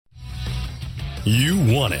You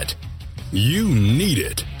want it. You need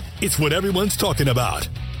it. It's what everyone's talking about.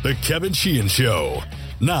 The Kevin Sheehan Show.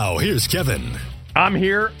 Now, here's Kevin. I'm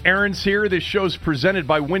here. Aaron's here. This show's presented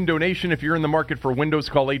by Window Nation. If you're in the market for windows,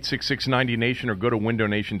 call 866-90Nation or go to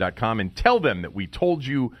windownation.com and tell them that we told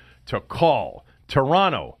you to call.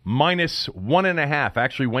 Toronto, -1.5.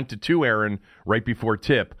 Actually went to 2, Aaron, right before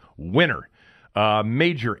tip. Winner.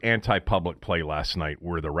 Major anti-public play last night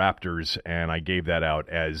were the Raptors, and I gave that out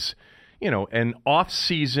as, an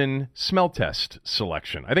off-season smell test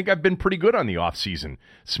selection. I think I've been pretty good on the off-season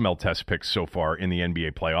smell test picks so far in the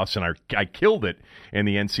NBA playoffs, and I killed it in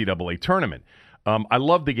the NCAA tournament. I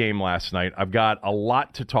loved the game last night. I've got a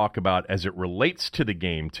lot to talk about as it relates to the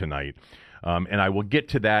game tonight, and I will get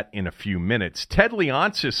to that in a few minutes. Ted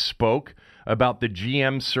Leonsis spoke about the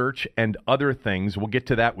GM search and other things. We'll get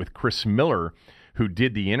to that with Chris Miller, who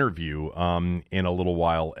did the interview in a little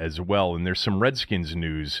while as well. And there's some Redskins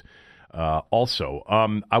news also.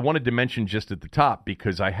 I wanted to mention just at the top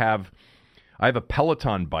because I have a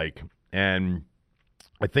Peloton bike, and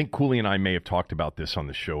I think Cooley and I may have talked about this on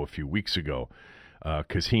the show a few weeks ago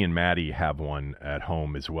because he and Maddie have one at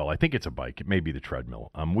home as well. I think it's a bike. It may be the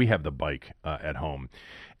treadmill. We have the bike at home.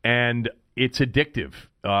 And it's addictive.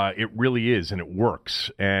 It really is, and it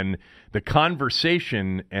works. And the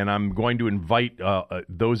conversation, and I'm going to invite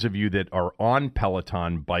those of you that are on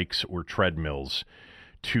Peloton bikes or treadmills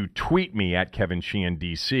to tweet me at Kevin Sheehan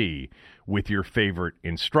DC with your favorite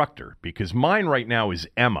instructor, because mine right now is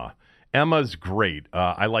Emma. Emma's great.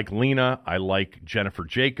 I like Lena. I like Jennifer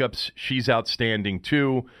Jacobs. She's outstanding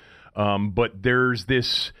too. But there's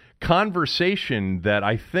this conversation that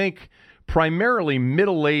I think primarily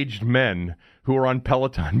middle-aged men who are on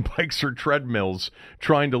Peloton bikes or treadmills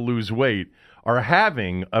trying to lose weight are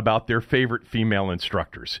having about their favorite female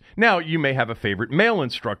instructors. Now, you may have a favorite male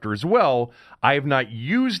instructor as well. I have not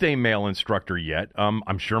used a male instructor yet.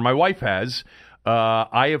 I'm sure my wife has.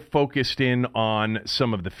 I have focused in on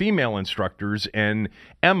some of the female instructors, and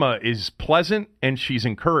Emma is pleasant and she's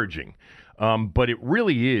encouraging. But it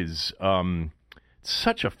really is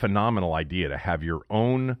such a phenomenal idea to have your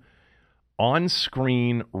own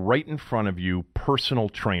on-screen, right in front of you, personal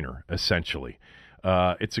trainer, essentially.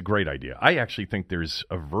 It's a great idea. I actually think there's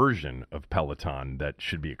a version of Peloton that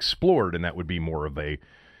should be explored, and that would be more of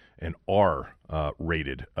an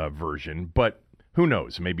R-rated version. But who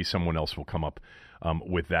knows? Maybe someone else will come up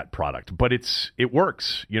with that product. But it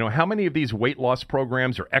works. How many of these weight loss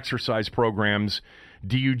programs or exercise programs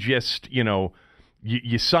do you just,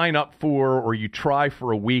 you sign up for or you try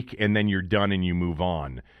for a week and then you're done and you move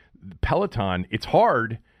on? Peloton, it's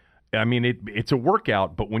hard. I mean, it's a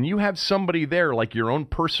workout, but when you have somebody there, like your own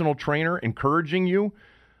personal trainer, encouraging you,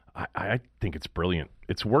 I think it's brilliant.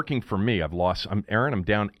 It's working for me. I'm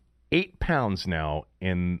down 8 pounds now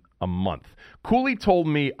in a month. Cooley told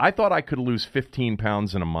me I thought I could lose 15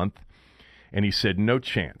 pounds in a month, and he said no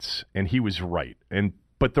chance, and he was right.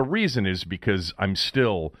 But the reason is because I'm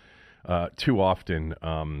still too often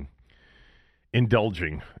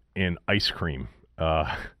indulging in ice cream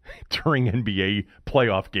during NBA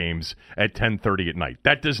playoff games at 10:30 at night.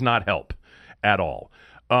 That does not help at all.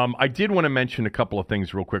 I did want to mention a couple of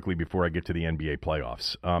things real quickly before I get to the NBA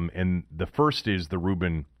playoffs. And the first is the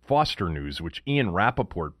Reuben Foster news, which Ian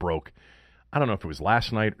Rappaport broke. I don't know if it was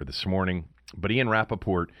last night or this morning, but Ian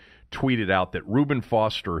Rappaport tweeted out that Reuben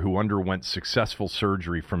Foster, who underwent successful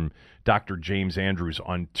surgery from Dr. James Andrews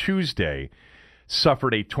on Tuesday,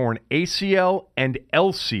 suffered a torn ACL and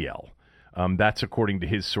LCL. That's according to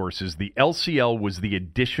his sources. The LCL was the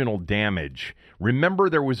additional damage. Remember,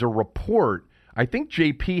 there was a report, I think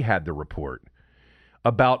JP had the report,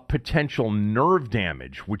 about potential nerve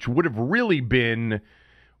damage, which would have really been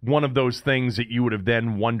one of those things that you would have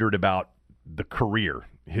then wondered about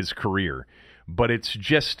his career. But it's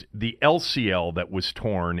just the LCL that was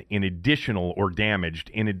torn in additional or damaged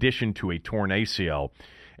in addition to a torn ACL.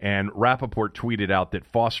 And Rappaport tweeted out that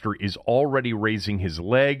Foster is already raising his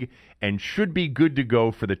leg and should be good to go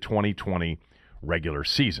for the 2020 regular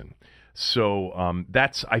season. So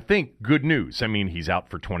that's, I think, good news. I mean, he's out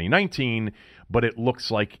for 2019, but it looks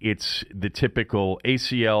like it's the typical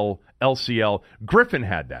ACL, LCL. Griffin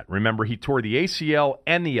had that. Remember, he tore the ACL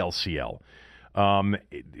and the LCL.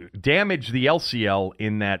 Damaged the LCL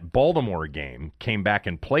in that Baltimore game, came back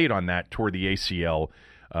and played on that, tore the ACL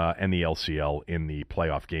and the LCL in the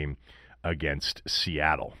playoff game against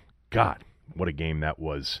Seattle. God, what a game that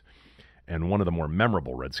was, and one of the more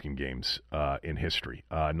memorable Redskin games in history,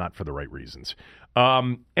 not for the right reasons.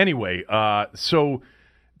 Anyway, so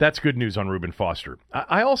that's good news on Reuben Foster.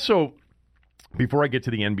 I also, before I get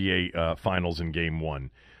to the NBA Finals in Game 1,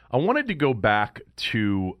 I wanted to go back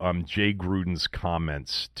to Jay Gruden's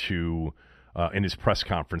comments in his press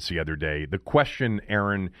conference the other day. The question,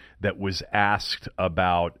 Aaron, that was asked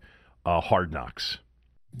about Hard Knocks.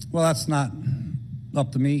 Well, that's not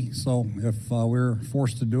up to me. So if we're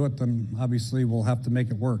forced to do it, then obviously we'll have to make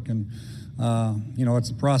it work. And, it's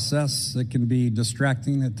a process. It can be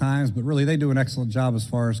distracting at times, but really they do an excellent job as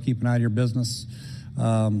far as keeping out of your business.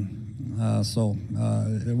 So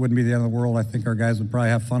it wouldn't be the end of the world. I think our guys would probably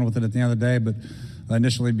have fun with it at the end of the day, but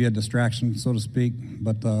initially it'd be a distraction, so to speak.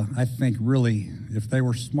 But I think really, if they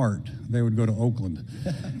were smart, they would go to Oakland.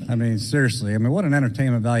 I mean, seriously. I mean, what an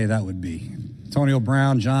entertainment value that would be. Antonio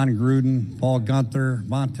Brown, John Gruden, Paul Gunther,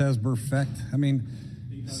 Montez Perfect. I mean,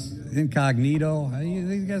 Incognito.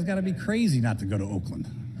 These guys got to be crazy not to go to Oakland.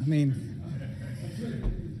 I mean,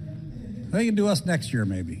 they can do us next year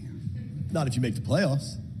maybe. Not if you make the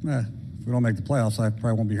playoffs. If we don't make the playoffs, I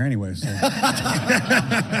probably won't be here anyway. So. They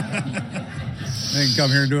can come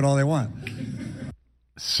here and do it all they want.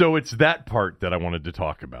 So it's that part that I wanted to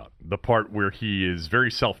talk about. The part where he is very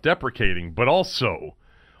self-deprecating, but also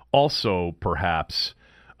perhaps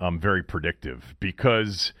very predictive.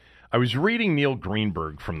 Because I was reading Neil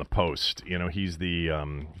Greenberg from the Post. He's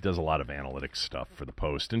does a lot of analytics stuff for the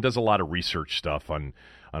Post and does a lot of research stuff on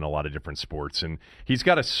a lot of different sports. And he's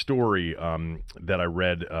got a story that I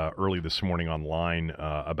read early this morning online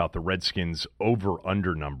about the Redskins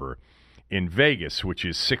over-under number in Vegas, which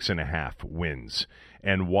is 6.5 wins,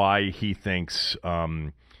 and why he thinks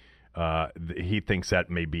that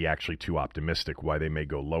may be actually too optimistic, why they may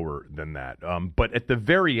go lower than that. But at the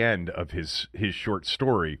very end of his short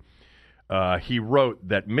story, he wrote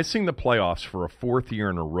that missing the playoffs for a fourth year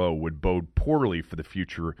in a row would bode poorly for the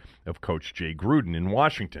future of Coach Jay Gruden in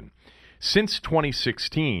Washington. Since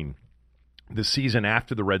 2016, the season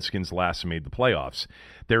after the Redskins last made the playoffs,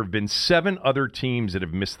 there have been 7 other teams that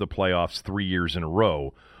have missed the playoffs 3 years in a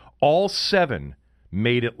row. All 7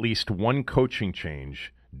 made at least one coaching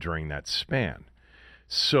change during that span.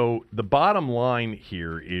 So the bottom line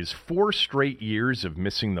here is 4 straight years of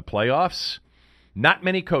missing the playoffs. Not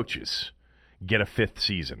many coaches get a 5th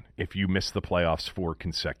season if you miss the playoffs 4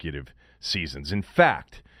 consecutive seasons. In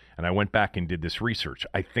fact, and I went back and did this research,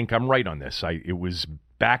 I think I'm right on this. It was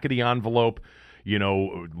back of the envelope,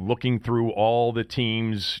 looking through all the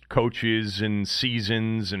teams, coaches, and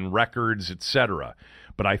seasons and records, etc.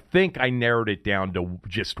 But I think I narrowed it down to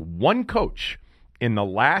just one coach in the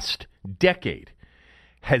last decade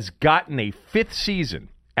has gotten a 5th season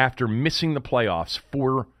after missing the playoffs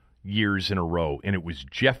 4 years in a row, and it was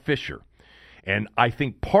Jeff Fisher. And I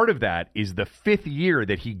think part of that is the 5th year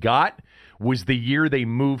that he got was the year they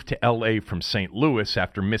moved to L.A. from St. Louis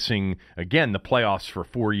after missing, again, the playoffs for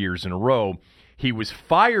 4 years in a row. He was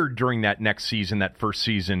fired during that next season, that first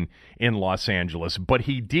season in Los Angeles, but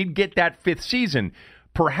he did get that 5th season.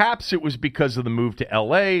 Perhaps it was because of the move to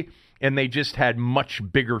L.A., and they just had much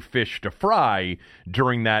bigger fish to fry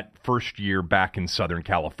during that first year back in Southern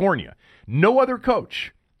California. No other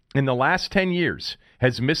coach in the last 10 years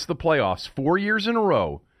has missed the playoffs 4 years in a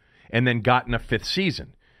row and then gotten a 5th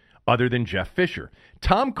season, other than Jeff Fisher.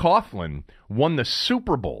 Tom Coughlin won the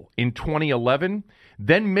Super Bowl in 2011,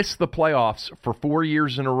 then missed the playoffs for 4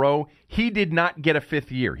 years in a row. He did not get a 5th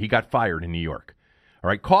year. He got fired in New York. All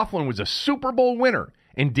right, Coughlin was a Super Bowl winner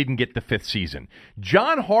and didn't get the 5th season.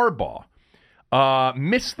 John Harbaugh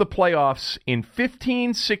missed the playoffs in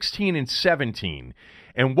 15, 16, and 17.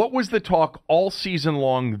 And what was the talk all season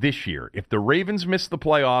long this year? If the Ravens miss the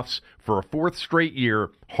playoffs for a 4th straight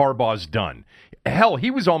year, Harbaugh's done. Hell,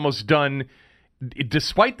 he was almost done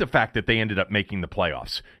despite the fact that they ended up making the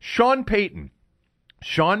playoffs. Sean Payton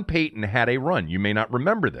had a run. You may not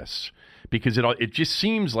remember this because it just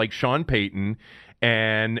seems like Sean Payton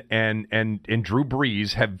and Drew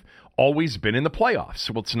Brees have always been in the playoffs.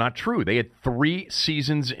 Well, it's not true. They had 3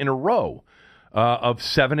 seasons in a row of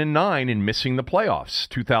 7-9 and missing the playoffs,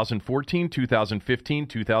 2014, 2015,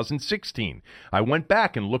 2016. I went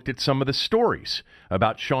back and looked at some of the stories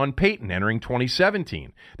about Sean Payton entering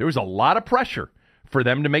 2017. There was a lot of pressure for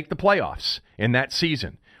them to make the playoffs in that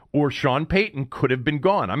season, or Sean Payton could have been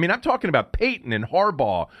gone. I mean, I'm talking about Payton and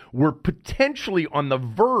Harbaugh were potentially on the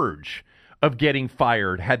verge of getting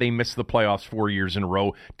fired had they missed the playoffs 4 years in a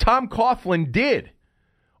row. Tom Coughlin did.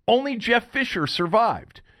 Only Jeff Fisher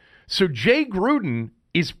survived. So Jay Gruden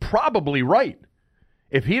is probably right.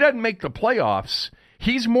 If he doesn't make the playoffs,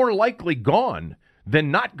 he's more likely gone than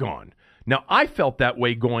not gone. Now, I felt that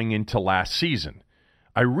way going into last season.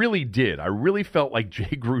 I really did. I really felt like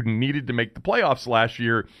Jay Gruden needed to make the playoffs last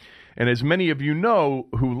year And as many of you know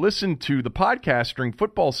who listen to the podcast during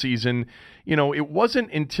football season, it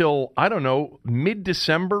wasn't until, I don't know,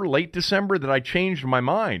 mid-December, late December that I changed my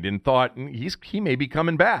mind and thought he may be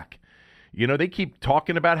coming back. They keep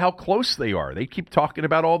talking about how close they are. They keep talking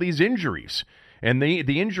about all these injuries, and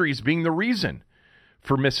the injuries being the reason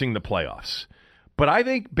for missing the playoffs. But I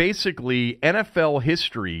think basically NFL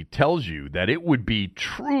history tells you that it would be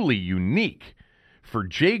truly unique for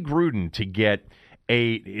Jay Gruden to get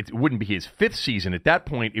it wouldn't be his 5th season. At that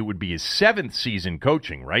point, it would be his 7th season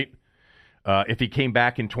coaching, right? If he came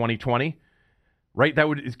back in 2020, right? That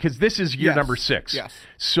would, because this is year number 6. Yes.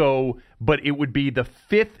 So, but it would be the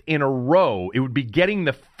 5th in a row. It would be getting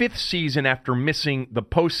the 5th season after missing the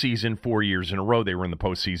postseason 4 years in a row. They were in the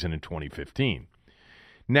postseason in 2015.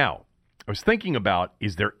 Now, I was thinking about,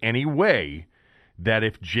 is there any way that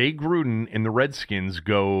if Jay Gruden and the Redskins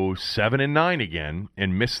go 7-9 again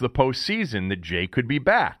and miss the postseason, that Jay could be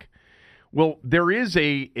back? Well, there is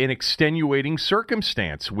an extenuating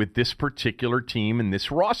circumstance with this particular team and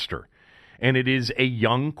this roster, and it is a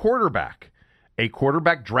young quarterback, a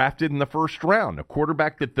quarterback drafted in the first round, a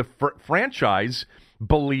quarterback that the franchise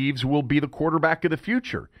believes will be the quarterback of the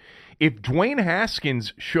future. If Dwayne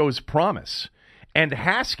Haskins shows promise, and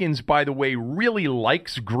Haskins, by the way, really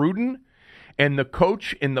likes Gruden, and the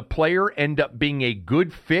coach and the player end up being a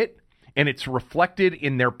good fit, and it's reflected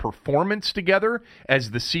in their performance together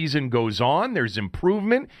as the season goes on. There's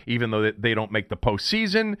improvement, even though they don't make the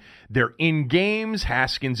postseason. They're in games.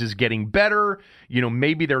 Haskins is getting better.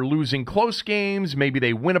 Maybe they're losing close games. Maybe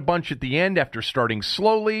they win a bunch at the end after starting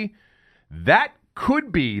slowly. That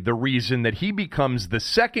could be the reason that he becomes the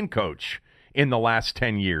second coach in the last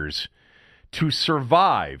 10 years to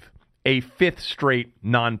survive a 5th straight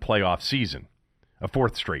non-playoff season, a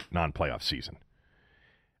 4th straight non-playoff season.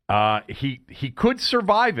 He could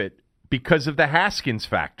survive it because of the Haskins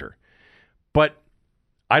factor, but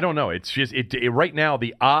I don't know. It's just right now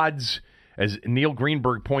the odds, as Neil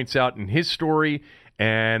Greenberg points out in his story,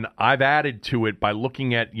 and I've added to it by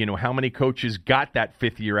looking at how many coaches got that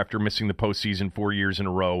 5th year after missing the postseason 4 years in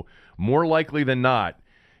a row. More likely than not,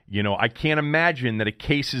 I can't imagine that a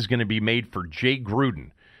case is going to be made for Jay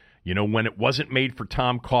Gruden. When it wasn't made for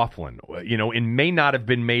Tom Coughlin, it may not have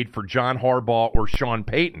been made for John Harbaugh or Sean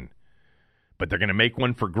Payton, but they're going to make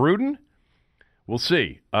one for Gruden? We'll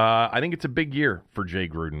see. I think it's a big year for Jay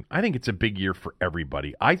Gruden. I think it's a big year for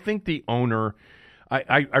everybody. I think the owner,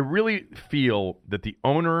 I really feel that the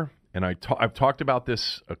owner, and I've talked about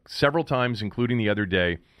this several times, including the other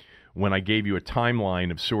day when I gave you a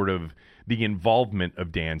timeline of sort of the involvement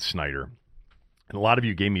of Dan Snyder. And a lot of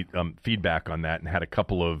you gave me feedback on that and had a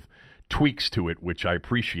couple of tweaks to it, which I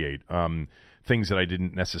appreciate, things that I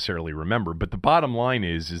didn't necessarily remember. But the bottom line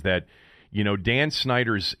is that, Dan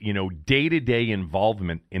Snyder's, day-to-day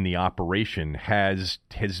involvement in the operation has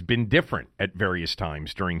been different at various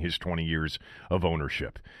times during his 20 years of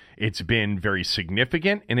ownership. It's been very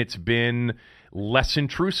significant, and it's been less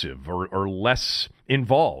intrusive or less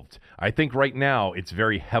involved. I think right now it's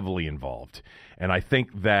very heavily involved. And I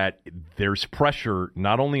think that there's pressure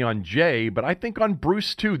not only on Jay, but I think on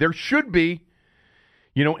Bruce too. There should be,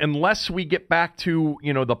 unless we get back to,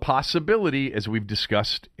 the possibility, as we've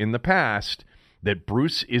discussed in the past, that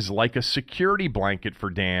Bruce is like a security blanket for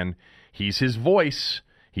Dan. He's his voice.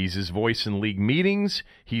 He's his voice in league meetings.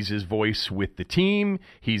 He's his voice with the team.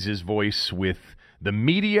 He's his voice with the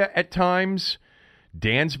media at times.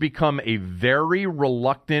 Dan's become a very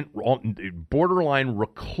reluctant, borderline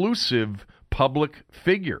reclusive public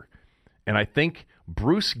figure. And I think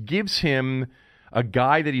Bruce gives him a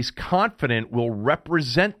guy that he's confident will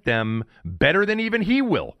represent them better than even he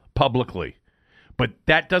will publicly. But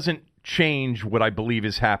that doesn't change what I believe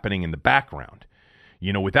is happening in the background.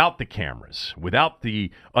 Without the cameras, without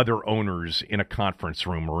the other owners in a conference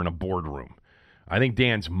room or in a boardroom. I think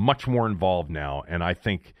Dan's much more involved now, and I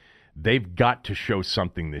think they've got to show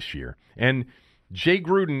something this year. And Jay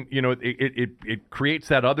Gruden, it creates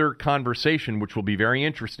that other conversation, which will be very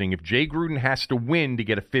interesting. If Jay Gruden has to win to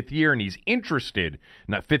get a 5th year and he's interested,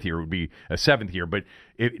 not 5th year, it would be a 7th year, but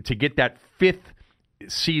to get that 5th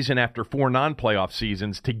season after 4 non-playoff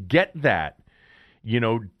seasons, to get that,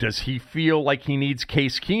 does he feel like he needs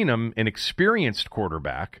Case Keenum, an experienced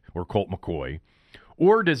quarterback, or Colt McCoy,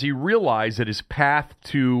 or does he realize that his path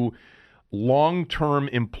to long-term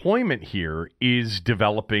employment here is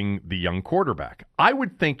developing the young quarterback? I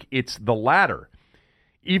would think it's the latter,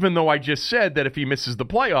 even though I just said that if he misses the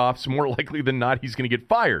playoffs, more likely than not, he's going to get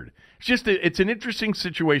fired. It's an interesting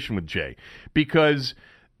situation with Jay, because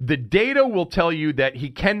the data will tell you that he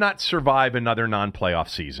cannot survive another non-playoff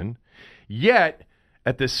season, yet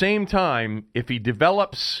at the same time, if he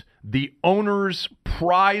develops the owner's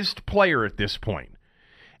prized player at this point,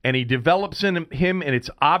 and he develops in him, and it's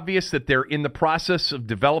obvious that they're in the process of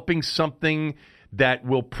developing something that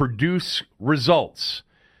will produce results,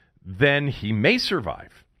 then he may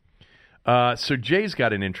survive. So Jay's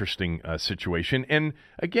got an interesting situation. And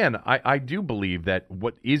again, I do believe that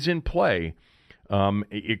what is in play,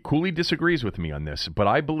 Cooley disagrees with me on this, but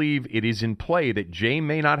I believe it is in play that Jay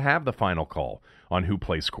may not have the final call on who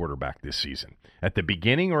plays quarterback this season, at the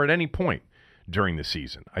beginning or at any point during the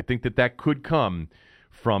season. I think that could come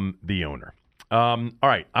from the owner. All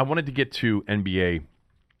right, I wanted to get to NBA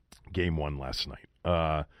Game 1 last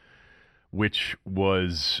night, which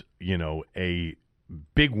was, a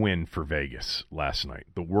big win for Vegas last night.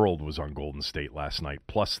 The world was on Golden State last night,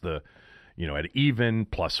 plus at even,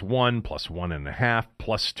 +1, +1.5,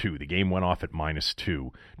 +2. The game went off at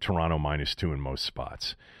 -2. Toronto -2 in most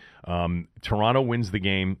spots. Toronto wins the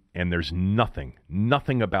game, and there's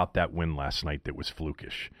nothing about that win last night that was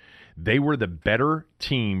flukish. They were the better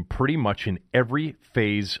team pretty much in every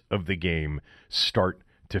phase of the game, start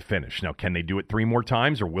to finish. Now, can they do it 3 more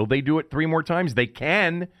times, or will they do it 3 more times? They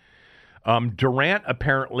can. Durant,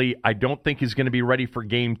 apparently, I don't think is going to be ready for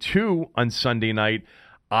Game 2 on Sunday night.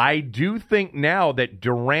 I do think now that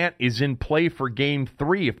Durant is in play for Game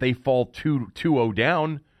 3 if they fall 2-0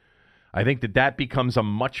 down. I think that becomes a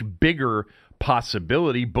much bigger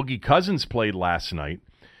possibility. Boogie Cousins played last night.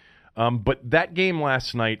 But that game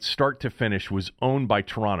last night, start to finish, was owned by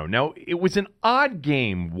Toronto. Now, it was an odd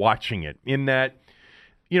game watching it in that,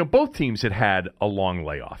 both teams had a long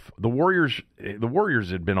layoff. The Warriors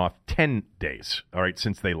had been off 10 days, all right,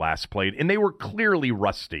 since they last played, and they were clearly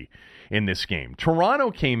rusty in this game. Toronto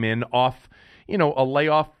came in off, a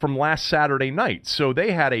layoff from last Saturday night, so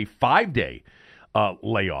they had a 5-day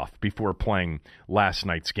layoff before playing last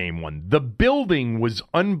night's Game 1. The building was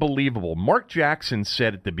unbelievable. Mark Jackson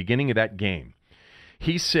said at the beginning of that game,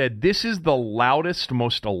 he said, "This is the loudest,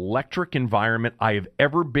 most electric environment I have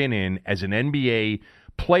ever been in as an NBA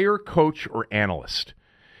player, coach, or analyst."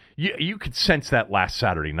 You could sense that last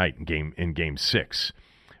Saturday night in Game 6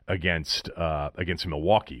 against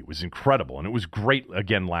Milwaukee. It was incredible, and it was great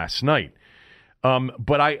again last night.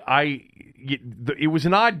 But it was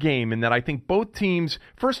an odd game in that I think both teams,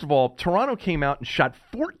 first of all, Toronto came out and shot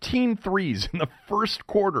 14 threes in the first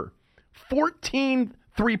quarter. 14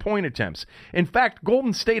 three-point attempts. In fact,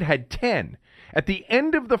 Golden State had 10. At the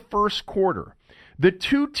end of the first quarter, the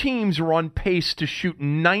two teams were on pace to shoot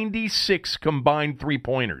 96 combined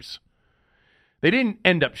three-pointers. They didn't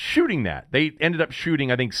end up shooting that. They ended up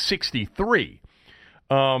shooting, I think, 63.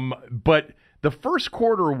 But the first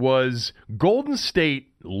quarter was Golden State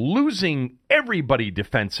losing everybody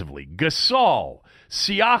defensively. Gasol,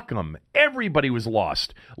 Siakam, everybody was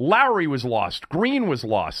lost. Lowry was lost. Green was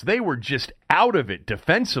lost. They were just out of it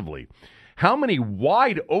defensively. How many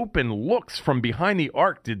wide open looks from behind the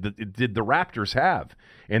arc did the Raptors have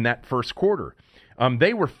in that first quarter?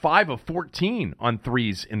 They were 5 of 14 on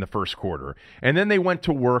threes in the first quarter. And then they went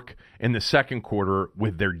to work in the second quarter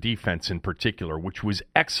with their defense in particular, which was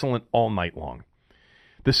excellent all night long.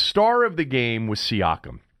 The star of the game was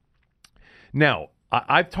Siakam. Now,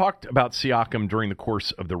 I've talked about Siakam during the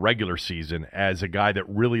course of the regular season as a guy that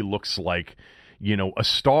really looks like, a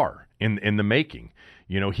star in the making.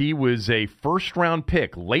 He was a first-round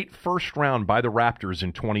pick, late first round by the Raptors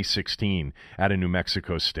in 2016 out of New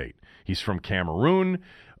Mexico State. He's from Cameroon.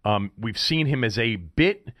 We've seen him as a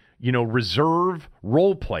bit, reserve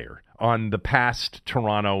role player on the past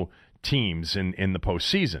Toronto teams in the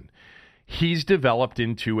postseason. He's developed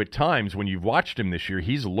into, at times, when you've watched him this year,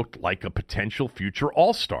 he's looked like a potential future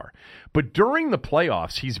all-star. But during the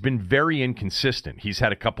playoffs, he's been very inconsistent. He's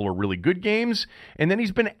had a couple of really good games, and then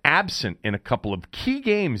he's been absent in a couple of key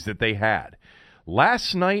games that they had.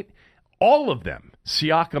 Last night, all of them,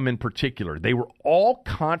 Siakam in particular, they were all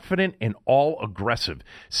confident and all aggressive.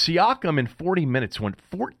 Siakam in 40 minutes went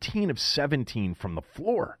 14 of 17 from the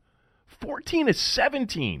floor. 14 of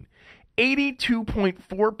 17.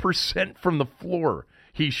 82.4% from the floor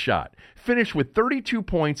he shot. Finished with 32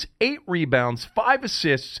 points, 8 rebounds, 5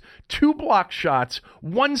 assists, 2 block shots,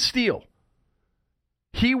 1 steal.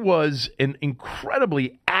 He was an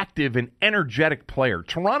incredibly active and energetic player.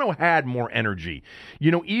 Toronto had more energy.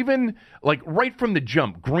 Even like right from the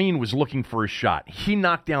jump, Green was looking for a shot. He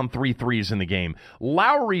knocked down 3 threes in the game.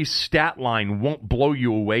 Lowry's stat line won't blow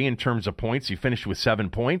you away in terms of points. He finished with 7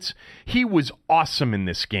 points. He was awesome in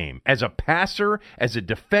this game. As a passer, as a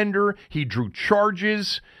defender, he drew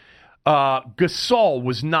charges. Gasol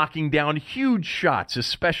was knocking down huge shots,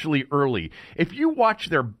 especially early. If you watch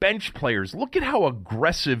their bench players, look at how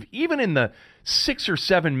aggressive, even in the 6 or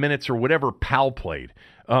 7 minutes or whatever Powell played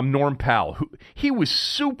Norm Powell, he was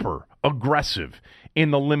super aggressive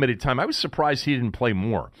in the limited time. I was surprised he didn't play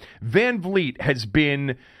more. Van Vliet has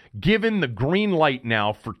been given the green light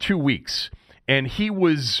now for 2 weeks, and he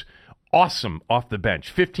was awesome off the bench.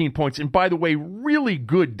 15 points. And by the way, really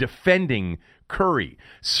good defending Curry.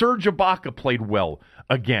 Serge Ibaka played well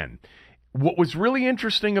again. What was really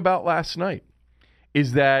interesting about last night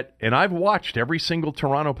is that, and I've watched every single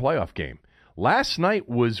Toronto playoff game, last night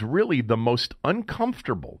was really the most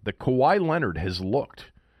uncomfortable that Kawhi Leonard has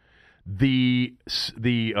looked. The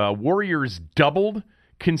Warriors doubled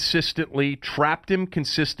consistently, trapped him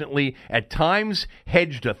consistently, at times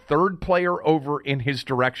hedged a third player over in his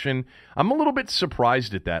direction. I'm a little bit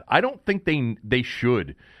surprised at that. I don't think they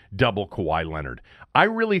should double Kawhi Leonard. I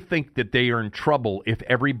really think that they are in trouble if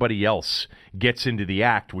everybody else gets into the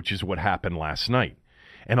act, which is what happened last night.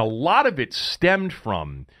 And a lot of it stemmed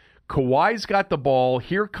from Kawhi's got the ball,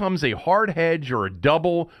 here comes a hard hedge or a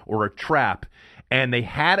double or a trap, and they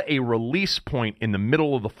had a release point in the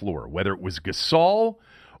middle of the floor, whether it was Gasol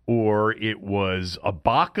or it was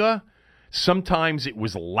Ibaka. Sometimes it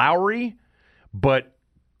was Lowry, but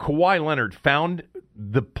Kawhi Leonard found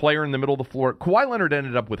the player in the middle of the floor. Kawhi Leonard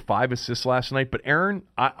ended up with 5 assists last night, but Aaron,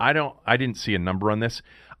 I didn't see a number on this.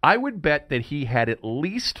 I would bet that he had at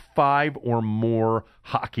least 5 or more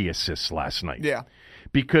hockey assists last night. Yeah.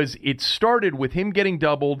 Because it started with him getting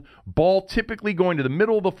doubled, ball typically going to the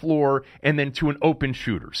middle of the floor, and then to an open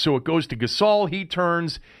shooter. So it goes to Gasol, he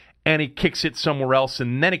turns, and he kicks it somewhere else,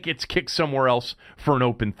 and then it gets kicked somewhere else for an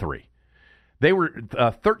open three. They were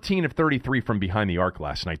 13 of 33 from behind the arc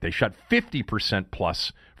last night. They shot 50%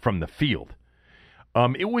 plus from the field.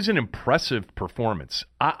 It was an impressive performance.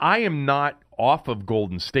 I am not off of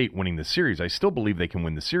Golden State winning the series. I still believe they can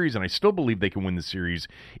win the series, and I still believe they can win the series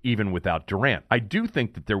even without Durant. I do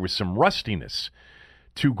think that there was some rustiness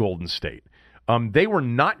to Golden State. They were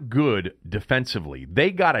not good defensively.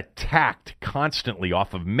 They got attacked constantly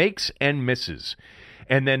off of makes and misses.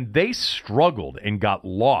 And then they struggled and got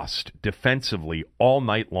lost defensively all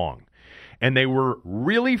night long. And they were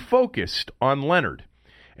really focused on Leonard.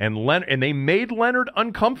 And they made Leonard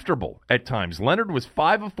uncomfortable at times. Leonard was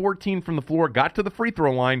 5 of 14 from the floor, got to the free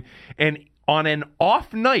throw line, and on an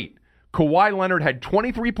off night, Kawhi Leonard had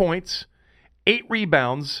 23 points, 8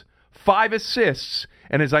 rebounds, 5 assists,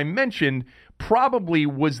 and as I mentioned, probably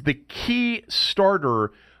was the key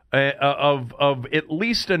starter of at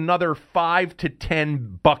least another 5 to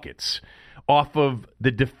 10 buckets off of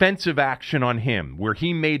the defensive action on him, where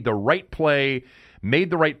he made the right play, made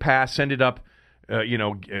the right pass, ended up,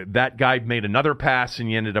 that guy made another pass,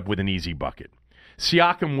 and you ended up with an easy bucket.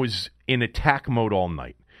 Siakam was in attack mode all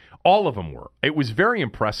night. All of them were. It was very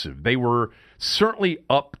impressive. They were certainly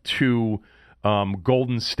up to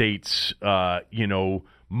Golden State's,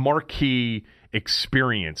 marquee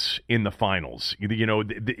experience in the finals.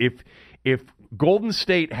 If Golden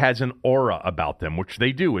State has an aura about them, which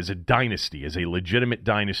they do as a dynasty, as a legitimate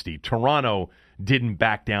dynasty, Toronto didn't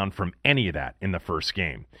back down from any of that in the first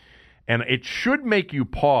game. And it should make you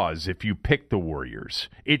pause if you pick the Warriors.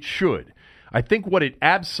 It should. I think what it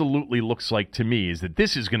absolutely looks like to me is that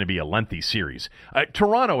this is going to be a lengthy series.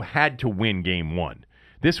 Toronto had to win Game 1.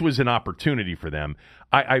 This was an opportunity for them.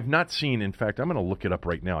 I've not seen, in fact, I'm going to look it up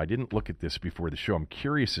right now. I didn't look at this before the show. I'm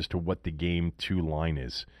curious as to what the Game 2 line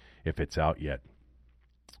is, if it's out yet.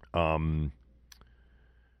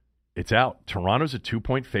 It's out. Toronto's a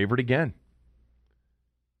 2-point favorite again.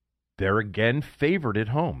 They're again favored at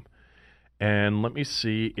home. And let me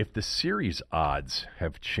see if the series odds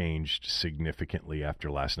have changed significantly after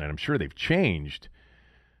last night. I'm sure they've changed.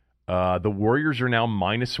 The Warriors are now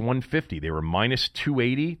minus 150. They were minus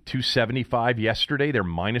 280, 275 yesterday. They're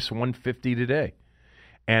minus 150 today.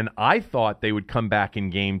 And I thought they would come back in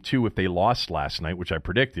Game 2 if they lost last night, which I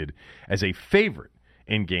predicted, as a favorite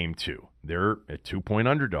in Game 2. They're a 2-point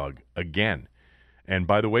underdog again. And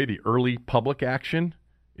by the way, the early public action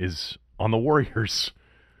is on the Warriors.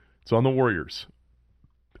 It's on the Warriors.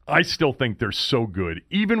 I still think they're so good.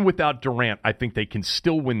 Even without Durant, I think they can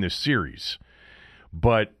still win this series.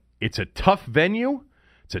 But it's a tough venue,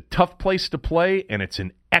 it's a tough place to play, and it's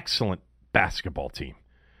an excellent basketball team.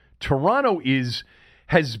 Toronto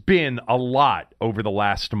has been a lot over the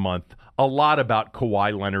last month, a lot about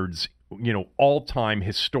Kawhi Leonard's, all-time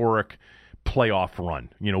historic playoff run,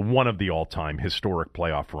 one of the all-time historic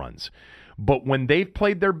playoff runs. But when they've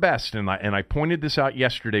played their best, and I pointed this out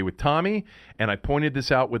yesterday with Tommy, and I pointed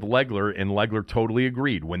this out with Legler, and Legler totally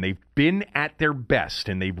agreed. When they've been at their best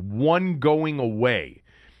and they've won going away,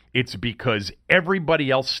 it's because everybody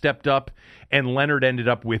else stepped up, and Leonard ended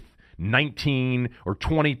up with 19 or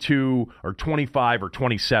 22 or 25 or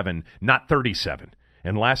 27, not 37.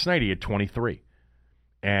 And last night he had 23.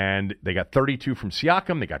 And they got 32 from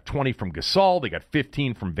Siakam. They got 20 from Gasol. They got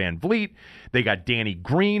 15 from Van Vliet. They got Danny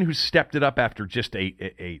Green, who stepped it up after just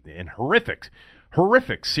an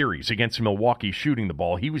horrific series against Milwaukee shooting the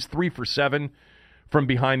ball. He was 3 for 7 from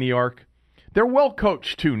behind the arc. They're well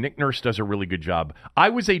coached, too. Nick Nurse does a really good job. I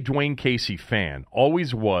was a Dwayne Casey fan,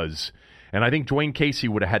 always was, and I think Dwayne Casey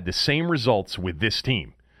would have had the same results with this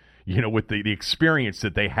team. With the experience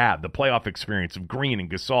that they have, the playoff experience of Green and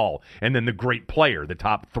Gasol, and then the great player, the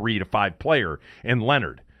top 3 to 5 player in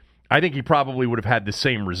Leonard. I think he probably would have had the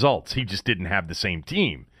same results. He just didn't have the same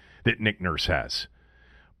team that Nick Nurse has.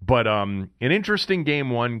 But an interesting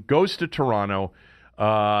game one goes to Toronto.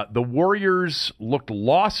 The Warriors looked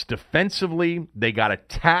lost defensively. They got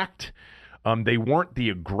attacked. They weren't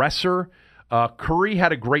the aggressor. Curry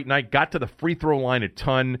had a great night, got to the free throw line a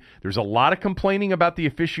ton. There's a lot of complaining about the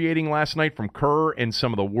officiating last night from Kerr and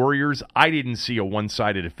some of the Warriors. I didn't see a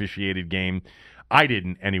one-sided officiated game. I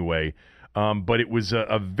didn't anyway. But it was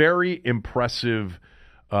a very impressive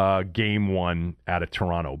game one out of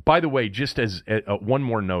Toronto. By the way, just as one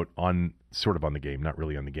more note on the game, not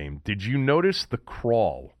really on the game. Did you notice the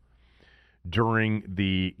crawl during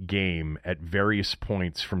the game at various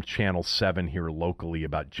points from Channel 7 here locally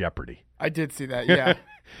about Jeopardy? I did see that, yeah.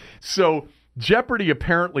 So Jeopardy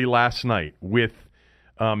apparently last night with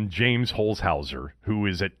James Holzhauser, who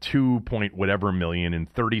is at 2.whatever million in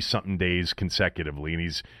 30-something days consecutively, and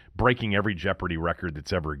he's breaking every Jeopardy record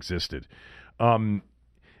that's ever existed.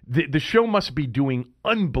 The show must be doing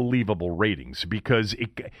unbelievable ratings because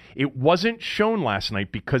it wasn't shown last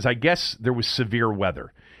night because I guess there was severe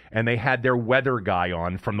weather. And they had their weather guy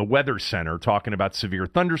on from the Weather Center talking about severe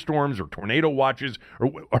thunderstorms or tornado watches or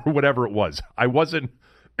whatever it was. I wasn't,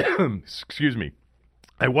 excuse me,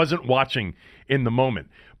 I wasn't watching in the moment.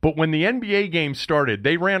 But when the NBA game started,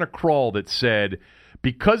 they ran a crawl that said,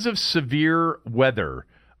 because of severe weather,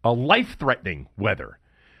 life-threatening weather,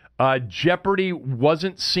 Jeopardy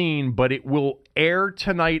wasn't seen, but it will air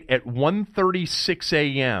tonight at 1:36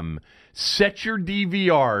 a.m. Set your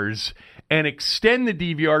DVRs and extend the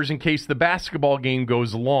DVRs in case the basketball game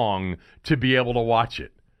goes long to be able to watch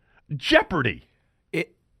it. Jeopardy!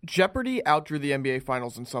 Jeopardy outdrew the NBA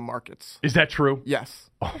Finals in some markets. Is that true? Yes.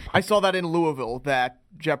 I saw that in Louisville, that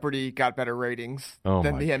Jeopardy got better ratings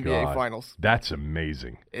than the NBA Finals. That's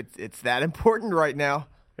amazing. It's that important right now.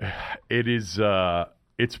 It is.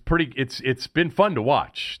 It's been fun to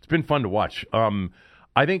watch. It's been fun to watch.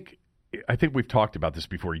 I think we've talked about this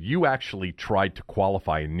before. You actually tried to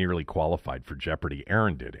qualify and nearly qualified for Jeopardy.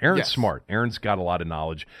 Aaron did. Aaron's smart. Aaron's got a lot of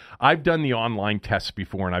knowledge. I've done the online tests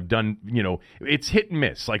before, and I've done, it's hit and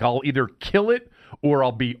miss. Like, I'll either kill it or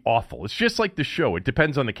I'll be awful. It's just like the show. It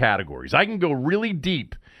depends on the categories. I can go really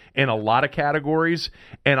deep in a lot of categories,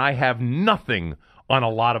 and I have nothing on a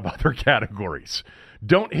lot of other categories.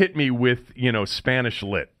 Don't hit me with, Spanish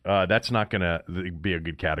lit. That's not going to be a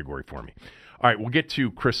good category for me. All right, we'll get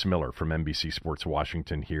to Chris Miller from NBC Sports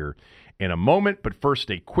Washington here in a moment. But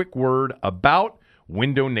first, a quick word about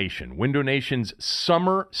Window Nation. Window Nation's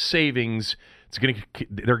summer savings,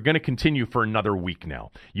 they're going to continue for another week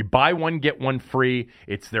now. You buy one, get one free.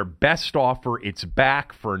 It's their best offer. It's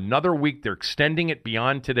back for another week. They're extending it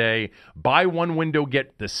beyond today. Buy one window,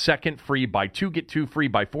 get the second free. Buy two, get two free.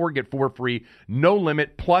 Buy four, get four free. No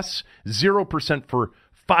limit, plus 0% for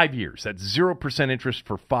 5 years. That's 0% interest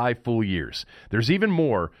for 5 full years. There's even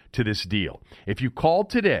more to this deal. If you call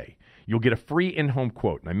today, you'll get a free in-home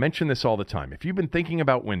quote. And I mention this all the time. If you've been thinking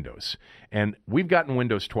about windows, and we've gotten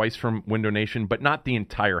windows twice from Window Nation, but not the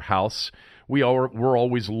entire house. We're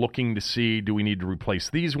always looking to see, do we need to replace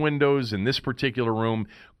these windows in this particular room?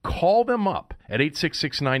 Call them up at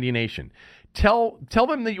 866-90-NATION. Tell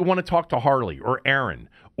them that you want to talk to Harley or Aaron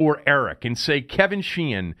or Eric and say, Kevin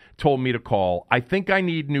Sheehan told me to call. I think I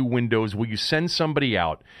need new windows. Will you send somebody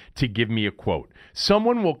out to give me a quote?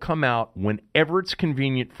 Someone will come out whenever it's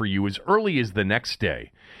convenient for you, as early as the next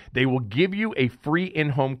day. They will give you a free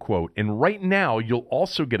in-home quote, and right now you'll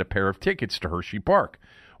also get a pair of tickets to Hershey Park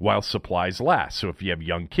while supplies last. So if you have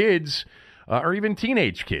young kids or even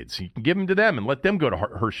teenage kids, you can give them to them and let them go to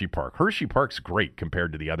Hershey Park. Hershey Park's great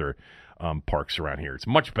compared to the other parks around here. It's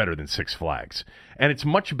much better than Six Flags, and it's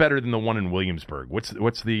much better than the one in Williamsburg. What's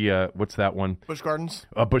that one? Busch Gardens.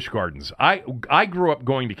 Busch Gardens. I grew up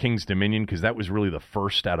going to Kings Dominion because that was really the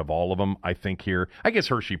first out of all of them. I think here. I guess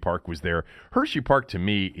Hershey Park was there. Hershey Park to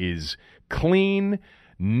me is clean,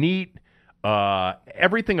 neat.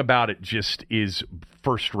 Everything about it just is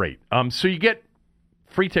first rate. So you get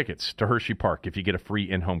free tickets to Hershey Park if you get a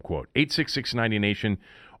free in-home quote. 866-90-NATION.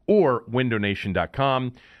 or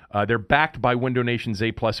windownation.com. They're backed by Window Nation's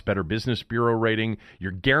A-plus Better Business Bureau rating.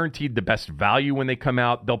 You're guaranteed the best value when they come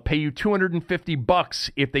out. They'll pay you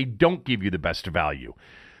 $250 if they don't give you the best value.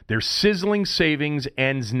 Their sizzling savings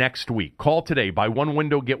ends next week. Call today. Buy one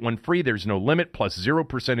window, get one free. There's no limit, plus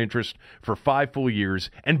 0% interest for 5 full years,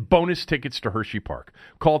 and bonus tickets to Hershey Park.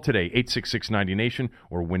 Call today, 866-90-NATION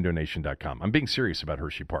or windownation.com. I'm being serious about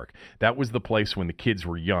Hershey Park. That was the place when the kids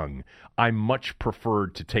were young. I much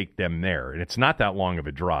preferred to take them there, and it's not that long of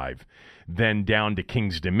a drive, than down to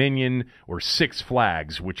King's Dominion or Six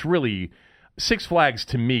Flags, which really, Six Flags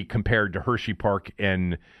to me compared to Hershey Park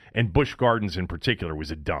and Busch Gardens in particular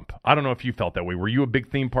was a dump. I don't know if you felt that way. Were you a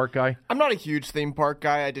big theme park guy? I'm not a huge theme park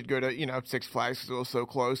guy. I did go to, Six Flags because it was so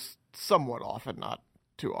close, somewhat often, not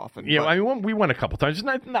too often. Yeah, I mean, we went a couple times.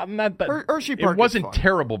 Not that Hershey Park. It wasn't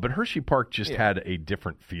terrible, but Hershey Park just had a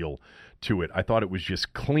different feel to it. I thought it was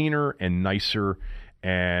just cleaner and nicer,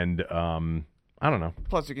 and I don't know.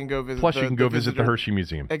 Plus, you can go visit. The Hershey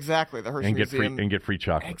Museum. Exactly, the Hershey Museum, and get free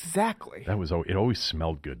chocolate. Exactly. It always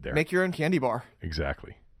smelled good there. Make your own candy bar.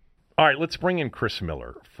 Exactly. All right, let's bring in Chris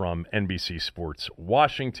Miller from NBC Sports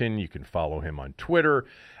Washington. You can follow him on Twitter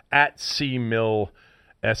at CMillSNBCS.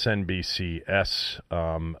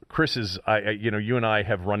 Chris is, you and I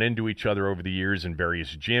have run into each other over the years in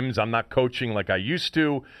various gyms. I'm not coaching like I used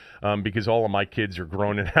to because all of my kids are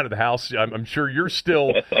grown and out of the house. I'm sure you're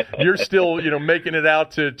still, making it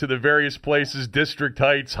out to the various places, District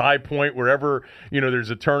Heights, High Point, wherever,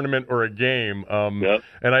 there's a tournament or a game. Yep.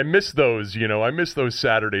 And I miss those, I miss those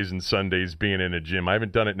Saturdays and Sundays being in a gym. I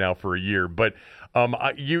haven't done it now for a year, but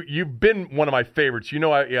you've been one of my favorites.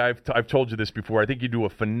 I've told you this before. I think you do a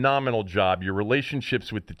phenomenal job. Your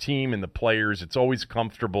relationships with the team and the players, it's always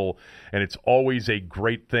comfortable, and it's always a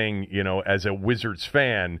great thing, as a Wizards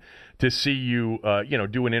fan, to see you,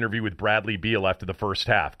 do an interview with Bradley Beal after the first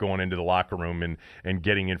half, going into the locker room and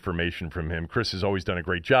getting information from him. Chris has always done a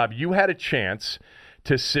great job. You had a chance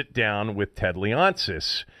to sit down with Ted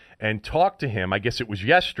Leonsis and talk to him, I guess it was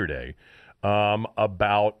yesterday,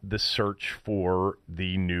 about the search for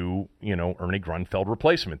the new, Ernie Grunfeld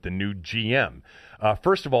replacement, the new GM.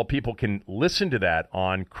 First of all, people can listen to that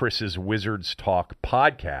on Chris's Wizards Talk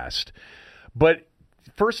podcast. But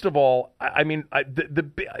first of all,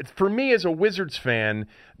 for me as a Wizards fan,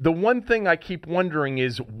 the one thing I keep wondering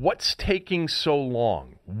is what's taking so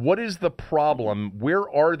long? What is the problem? Where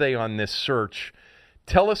are they on this search?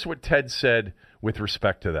 Tell us what Ted said with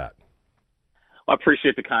respect to that. I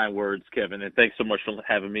appreciate the kind words, Kevin, and thanks so much for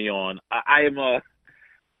having me on.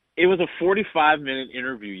 It was a 45-minute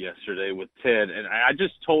interview yesterday with Ted, and I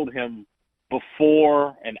just told him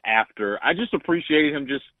before and after, I just appreciated him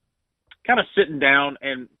just kind of sitting down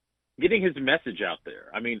and getting his message out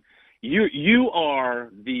there. I mean, you are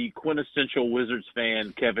the quintessential Wizards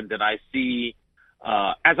fan, Kevin, that I see.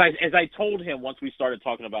 As I told him once we started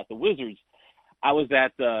talking about the Wizards, I was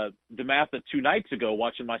at DeMatha 2 nights ago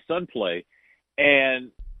watching my son play,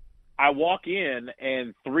 and I walk in,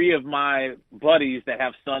 and 3 of my buddies that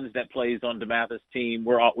have sons that plays on DeMatha's team,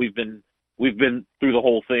 we've been through the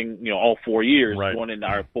whole thing, all 4 years, right, going into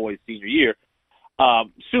our boys' senior year.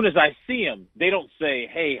 Soon as I see them, they don't say,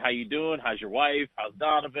 "Hey, how you doing? How's your wife? How's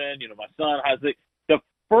Donovan? My son, how's it?" The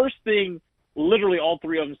first thing, literally all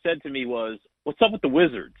 3 of them said to me was, "What's up with the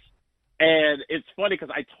Wizards?" And it's funny because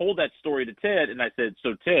I told that story to Ted, and I said,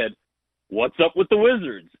 "So Ted, what's up with the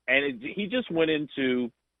Wizards?" And he just went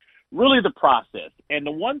into really the process. And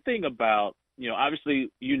the one thing about,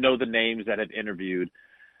 obviously, the names that have interviewed.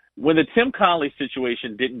 When the Tim Connelly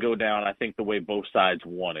situation didn't go down, I think the way both sides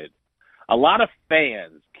wanted, a lot of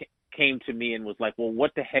fans came to me and was like, well,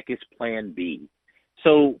 what the heck is plan B?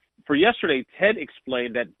 So for yesterday, Ted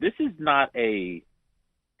explained that this is not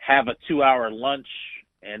have a 2-hour lunch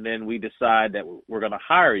and then we decide that we're going to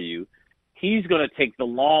hire you. He's going to take the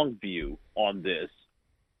long view on this.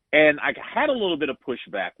 And I had a little bit of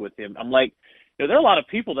pushback with him. I'm like, there are a lot of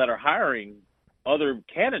people that are hiring other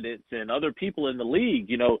candidates and other people in the league.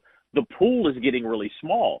 The pool is getting really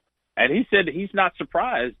small. And he said he's not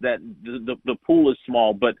surprised that the pool is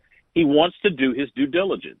small, but he wants to do his due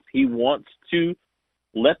diligence. He wants to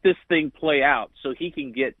let this thing play out so he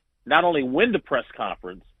can get not only win the press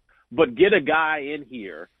conference, but get a guy in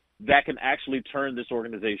here that can actually turn this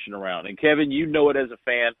organization around. And Kevin, it as a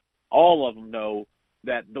fan, all of them know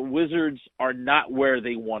that the Wizards are not where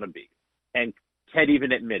they want to be. And Ted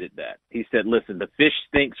even admitted that. He said, listen, the fish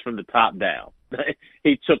stinks from the top down.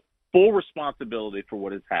 He took full responsibility for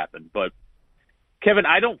what has happened. But, Kevin,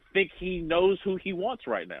 I don't think he knows who he wants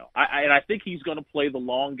right now. And I think he's going to play the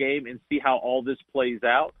long game and see how all this plays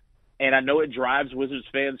out. and I know it drives Wizards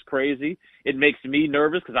fans crazy. It makes me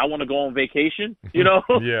nervous because I want to go on vacation, you know?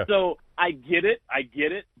 Yeah. So I get it,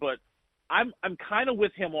 but I'm kind of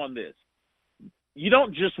with him on this. You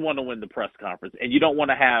don't just want to win the press conference, and you don't want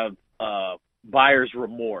to have buyer's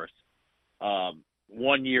remorse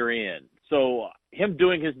 1 year in. So him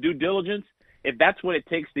doing his due diligence, if that's what it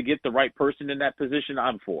takes to get the right person in that position,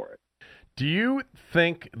 I'm for it. Do you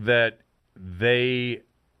think that they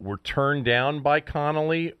were turned down by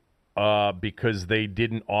Connolly because they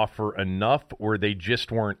didn't offer enough, or they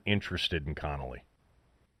just weren't interested in Connolly?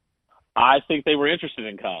 I think they were interested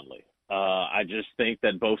in Connolly. I just think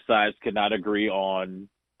that both sides could not agree on,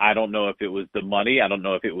 I don't know if it was the money. I don't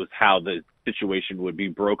know if it was how the situation would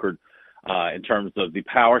be brokered in terms of the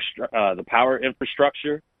power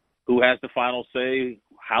infrastructure. Who has the final say?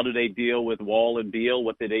 How do they deal with Wall and Beal?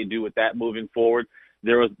 What do they do with that moving forward?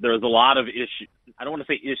 There was a lot of issues. I don't want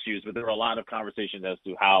to say issues, but there were a lot of conversations as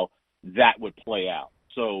to how that would play out.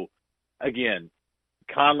 So, again,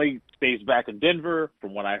 Conley stays back in Denver.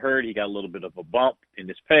 From what I heard, he got a little bit of a bump in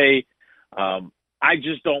his pay. I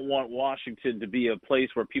just don't want Washington to be a place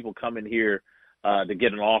where people come in here to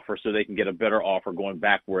get an offer so they can get a better offer going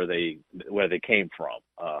back where they came from.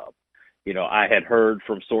 I had heard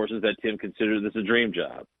from sources that Tim considered this a dream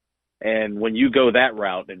job. And when you go that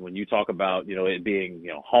route, and when you talk about, it being,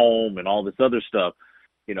 home and all this other stuff,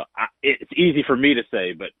 it's easy for me to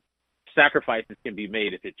say, but sacrifices can be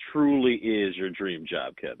made if it truly is your dream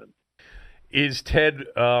job, Kevin. Is Ted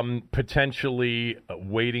potentially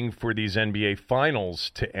waiting for these NBA finals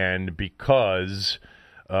to end because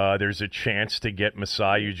there's a chance to get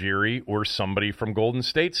Masai Ujiri or somebody from Golden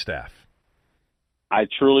State staff? I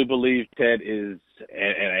truly believe Ted is,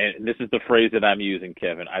 and this is the phrase that I'm using,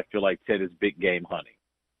 Kevin, I feel like Ted is big game hunting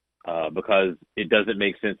because it doesn't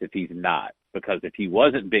make sense if he's not. Because if he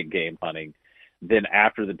wasn't big game hunting, then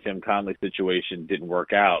after the Tim Connolly situation didn't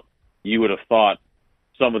work out, you would have thought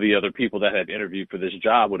some of the other people that had interviewed for this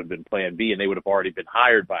job would have been plan B, and they would have already been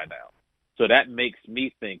hired by now. So that makes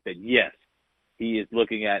me think that, yes, he is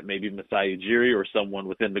looking at maybe Masai Ujiri or someone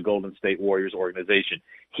within the Golden State Warriors organization.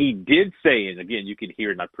 He did say, and again, you can hear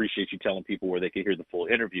it, and I appreciate you telling people where they can hear the full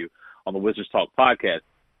interview on the Wizards Talk podcast.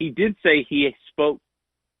 He did say he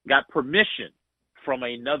got permission from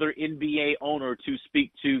another NBA owner to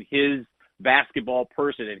speak to his basketball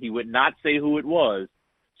person, and he would not say who it was.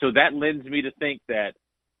 So that lends me to think that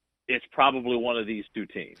it's probably one of these two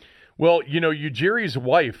teams. Well, Ujiri's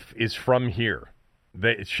wife is from here.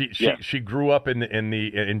 She grew up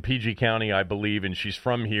in PG County, I believe, and she's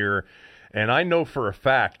from here. And I know for a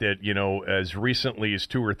fact that, as recently as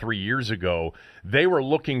 2 or 3 years ago, they were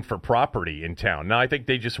looking for property in town. Now, I think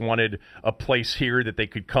they just wanted a place here that they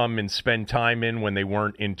could come and spend time in when they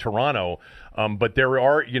weren't in Toronto. But there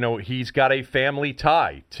are, he's got a family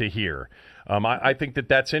tie to here. I think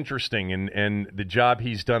that's interesting. And the job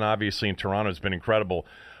he's done, obviously, in Toronto has been incredible.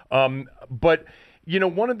 But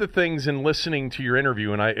one of the things in listening to your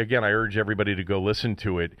interview, and I urge everybody to go listen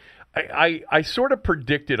to it, I sort of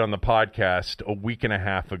predicted on the podcast a week and a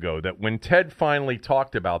half ago that when Ted finally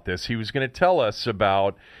talked about this, he was going to tell us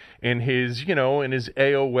about, in his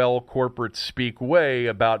AOL corporate speak way,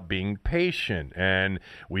 about being patient, and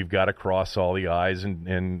we've got to cross all the I's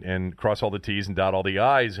and cross all the T's and dot all the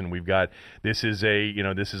I's, and this is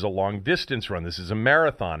a long distance run, this is a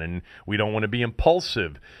marathon, and we don't want to be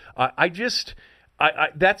impulsive.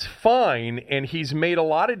 That's fine, and he's made a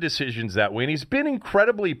lot of decisions that way, and he's been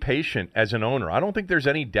incredibly patient as an owner. I don't think there's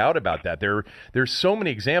any doubt about that. There's so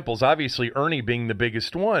many examples, obviously Ernie being the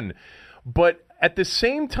biggest one. But at the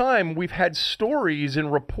same time, we've had stories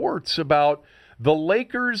and reports about the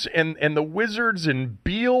Lakers and the Wizards and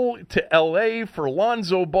Beal to L.A. for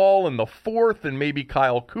Lonzo Ball in the fourth, and maybe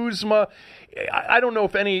Kyle Kuzma. I don't know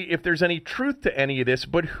if there's any truth to any of this,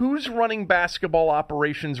 but who's running basketball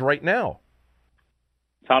operations right now?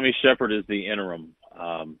 Tommy Shepard is the interim.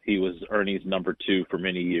 He was Ernie's number 2 for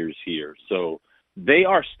many years here. So they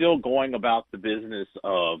are still going about the business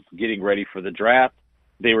of getting ready for the draft.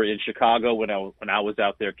 They were in Chicago when I was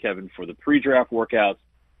out there, Kevin, for the pre-draft workouts.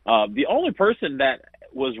 The only person that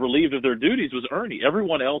was relieved of their duties was Ernie.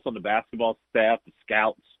 Everyone else on the basketball staff, the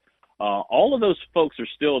scouts, all of those folks are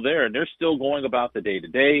still there, and they're still going about the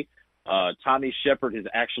day-to-day. Tommy Shepard has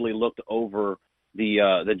actually looked over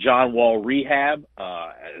the John Wall rehab.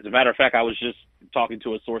 As a matter of fact, I was just talking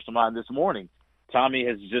to a source of mine this morning. Tommy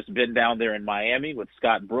has just been down there in Miami with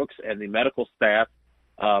Scott Brooks and the medical staff,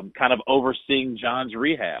 kind of overseeing John's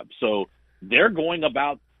rehab. So they're going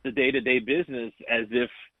about the day-to-day business as if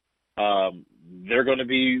they're going to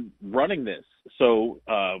be running this. So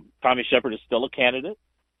Tommy Shepard is still a candidate.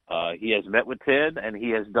 He has met with Ted, and he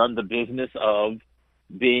has done the business of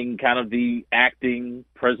being kind of the acting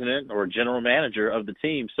president or general manager of the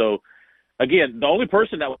team. So, again, the only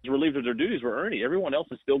person that was relieved of their duties were Ernie. Everyone else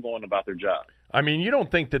is still going about their job. I mean, you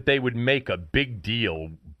don't think that they would make a big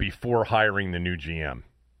deal before hiring the new GM?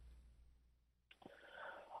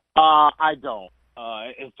 I don't.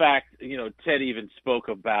 In fact, Ted even spoke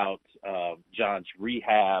about John's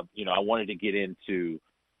rehab. I wanted to get into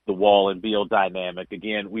the Wall and Beal dynamic.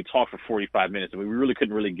 Again, we talked for 45 minutes, and we really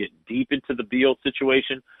couldn't really get deep into the Beal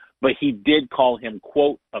situation, but he did call him,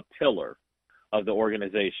 quote, a pillar of the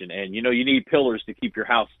organization. And, you need pillars to keep your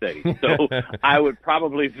house steady. So I would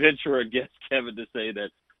probably venture against Kevin to say that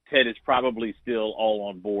Ted is probably still all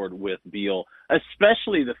on board with Beal,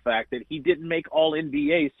 especially the fact that he didn't make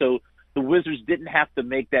All-NBA, so the Wizards didn't have to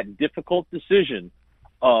make that difficult decision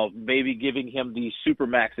of maybe giving him the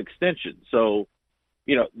Supermax extension. So,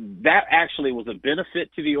 that actually was a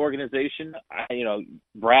benefit to the organization.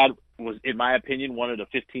 Brad was, in my opinion, one of the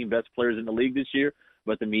 15 best players in the league this year,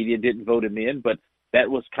 but the media didn't vote him in. But that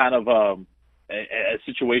was kind of a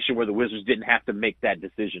situation where the Wizards didn't have to make that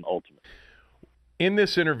decision ultimately. In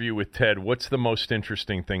this interview with Ted, what's the most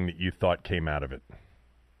interesting thing that you thought came out of it?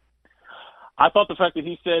 I thought the fact that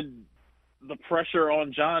he said the pressure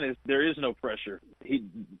on John is there is no pressure.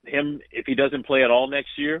 If he doesn't play at all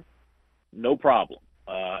next year, no problem.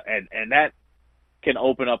 And that can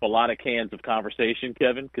open up a lot of cans of conversation,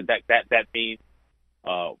 Kevin, because that means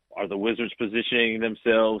are the Wizards positioning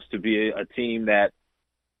themselves to be a team that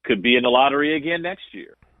could be in the lottery again next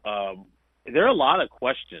year? There are a lot of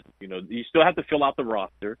questions. You still have to fill out the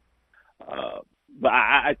roster. But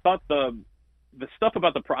I thought the stuff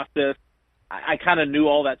about the process, I kind of knew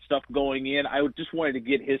all that stuff going in. I just wanted to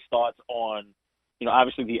get his thoughts on,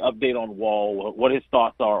 obviously the update on Wall, what his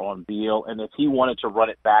thoughts are on Beal, and if he wanted to run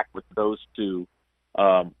it back with those two,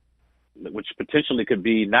 which potentially could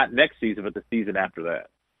be not next season, but the season after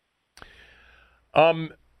that.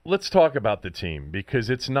 Let's talk about the team, because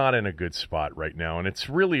it's not in a good spot right now, and it's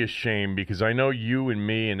really a shame because I know you and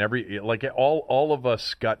me and all of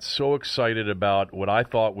us got so excited about what I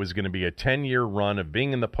thought was going to be a 10-year run of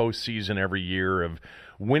being in the postseason every year, of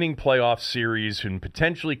winning playoff series and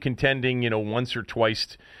potentially contending, once or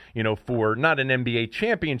twice, for not an NBA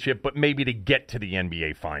championship, but maybe to get to the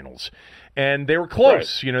NBA Finals. And they were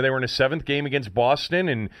close. Right. They were in a seventh game against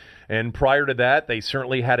Boston, and prior to that, they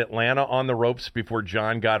certainly had Atlanta on the ropes before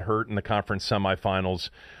John got hurt in the conference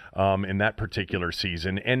semifinals in that particular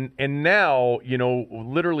season. And now,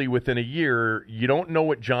 literally within a year, you don't know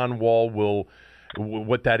what John Wall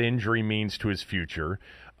what that injury means to his future.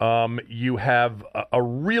 You have a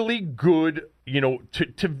really good,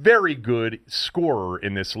 to very good scorer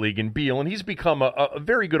in this league in Beal, and he's become a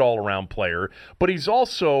very good all-around player, but he's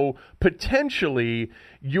also potentially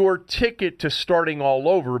your ticket to starting all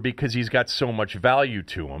over because he's got so much value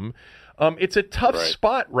to him. It's a tough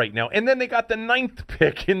spot right now. And then they got the 9th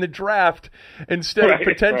pick in the draft instead of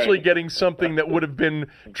potentially getting something that would have been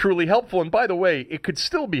truly helpful. And by the way, it could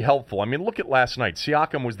still be helpful. I mean, look at last night.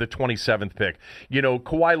 Siakam was the 27th pick.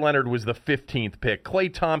 Kawhi Leonard was the 15th pick.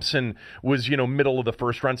 Klay Thompson was, middle of the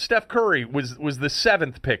first round. Steph Curry was the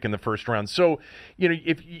 7th pick in the first round. So,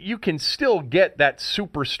 if you can still get that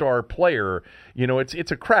superstar player,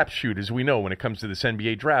 it's a crapshoot, as we know, when it comes to this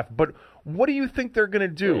NBA draft. But what do you think they're going to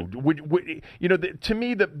do? To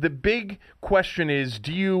me, the big question is,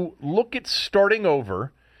 do you look at starting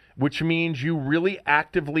over, which means you really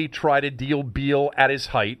actively try to deal Beal at his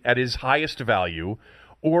height, at his highest value,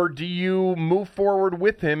 or do you move forward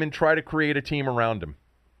with him and try to create a team around him?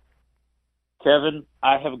 Kevin,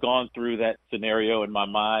 I have gone through that scenario in my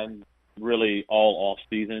mind really all off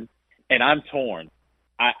season, and I'm torn.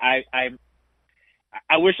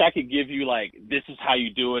 I wish I could give you, this is how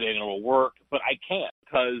you do it and it'll work, but I can't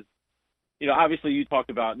because, obviously you talked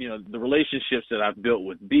about, the relationships that I've built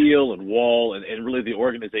with Beal and Wall and really the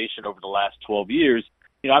organization over the last 12 years.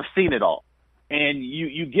 I've seen it all. And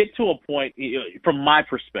you get to a point, from my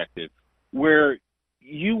perspective, where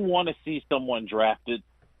you want to see someone drafted,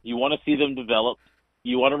 you want to see them develop,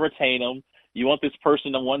 you want to retain them, you want this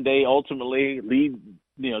person to one day ultimately lead,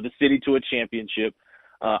 the city to a championship.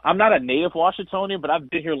 I'm not a native Washingtonian, but I've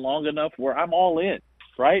been here long enough where I'm all in,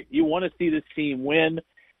 right? You want to see this team win.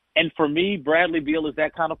 And for me, Bradley Beal is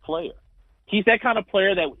that kind of player. He's that kind of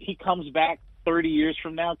player that he comes back 30 years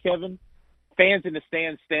from now, Kevin. Fans in the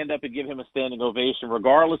stands stand up and give him a standing ovation,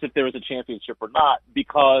 regardless if there was a championship or not,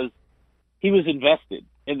 because he was invested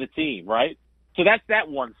in the team, right? So that's that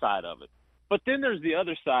one side of it. But then there's the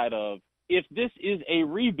other side of, if this is a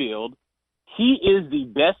rebuild, he is the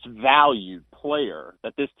best valued player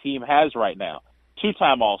that this team has right now.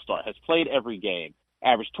 two-time All-Star, has played every game,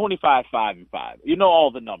 averaged 25, 5, and 5. You know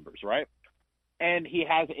all the numbers, right? And he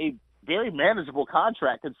has a very manageable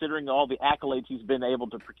contract considering all the accolades he's been able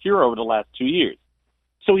to procure over the last 2 years.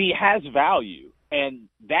 So he has value, and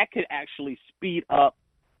that could actually speed up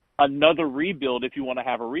another rebuild if you want to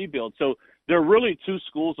have a rebuild. So there are really two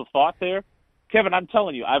schools of thought there. Kevin, I'm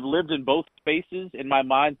telling you, I've lived in both spaces in my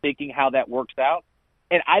mind thinking how that works out,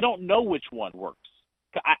 and I don't know which one works.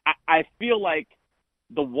 I feel like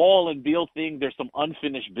the Wall and Beal thing, there's some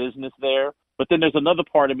unfinished business there, but then there's another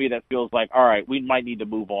part of me that feels like, all right, we might need to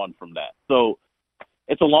move on from that. So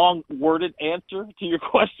it's a long-worded answer to your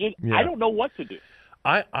question. Yeah. I don't know what to do.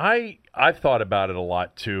 I've thought about it a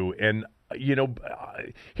lot too, and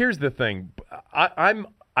here's the thing.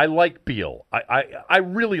 I like Beal. I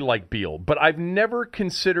really like Beal, but I've never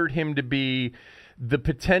considered him to be the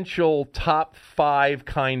potential top 5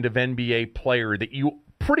 kind of NBA player that you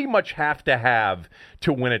pretty much have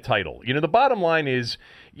to win a title. The bottom line is,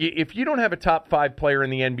 if you don't have a top 5 player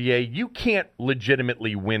in the NBA, you can't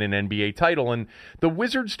legitimately win an NBA title. And the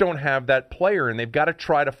Wizards don't have that player, and they've got to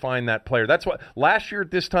try to find that player. That's what last year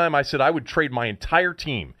at this time I said I would trade my entire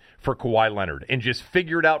team for Kawhi Leonard and just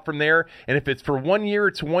figure it out from there. And if it's for 1 year,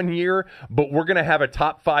 it's 1 year, but we're going to have a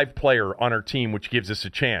top 5 player on our team, which gives us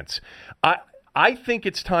a chance. I think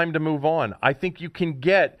it's time to move on. I think you can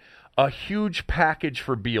get a huge package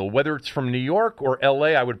for Beal, whether it's from New York or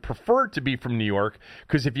L.A. I would prefer it to be from New York,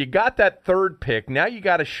 because if you got that third pick, now you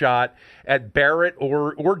got a shot at Barrett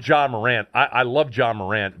or Ja Morant. I love Ja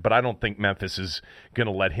Morant, but I don't think Memphis is going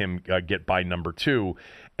to let him get by number 2.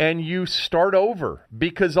 And you start over,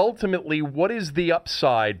 because ultimately, what is the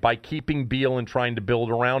upside by keeping Beal and trying to build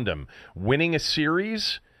around him? Winning a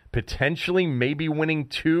series? Potentially maybe winning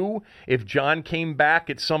 2 if John came back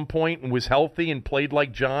at some point and was healthy and played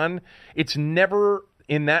like John. It's never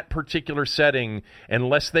in that particular setting,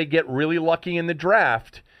 unless they get really lucky in the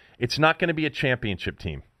draft, it's not going to be a championship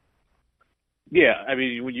team. Yeah, I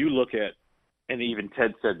mean, when you look at, and even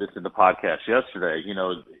Ted said this in the podcast yesterday,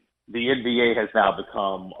 the NBA has now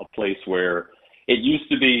become a place where it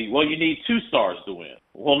used to be, well, you need 2 stars to win.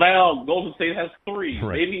 Well, now Golden State has 3,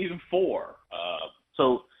 right, maybe even 4.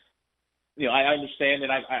 So I understand,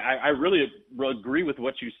 and I really agree with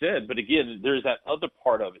what you said. But again, there's that other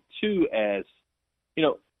part of it too, as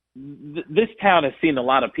this town has seen a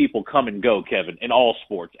lot of people come and go, Kevin, in all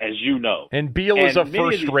sports, as you know. And Beal is a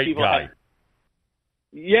first-rate guy.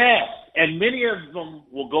 Yes, and many of them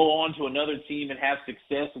will go on to another team and have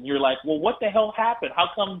success, and you're like, well, what the hell happened? How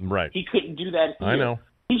come he couldn't do that here? I know.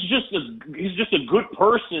 He's just a good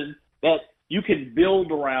person that you can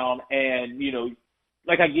build around, and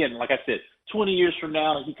like I said, 20 years from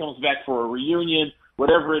now, he comes back for a reunion,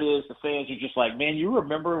 whatever it is, the fans are just like, man, you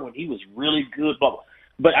remember when he was really good, blah, blah.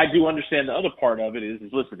 But I do understand the other part of it is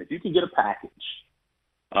listen, if you can get a package,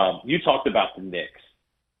 you talked about the Knicks.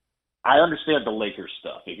 I understand the Lakers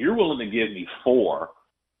stuff. If you're willing to give me 4,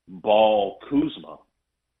 Ball, Kuzma,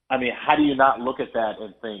 I mean, how do you not look at that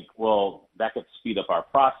and think, well, that could speed up our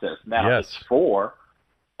process? Now it's 4,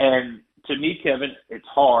 and to me, Kevin, it's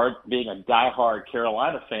hard, being a diehard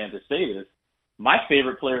Carolina fan, to say this. My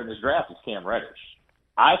favorite player in this draft is Cam Reddish.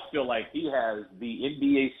 I feel like he has the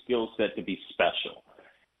NBA skill set to be special.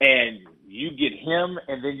 And you get him,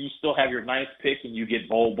 and then you still have your 9th pick, and you get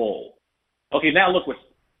Bol. Okay, now look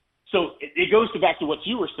so it goes back to what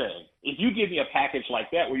you were saying. If you give me a package like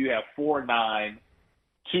that where you have 4, 9,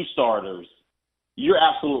 2 starters, you're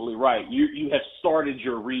absolutely right. You have started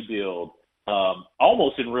your rebuild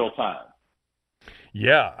almost in real time.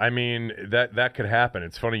 Yeah, I mean, that could happen.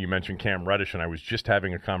 It's funny you mentioned Cam Reddish, and I was just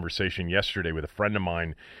having a conversation yesterday with a friend of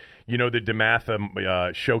mine. The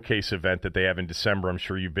DeMatha showcase event that they have in December, I'm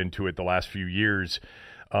sure you've been to it the last few years.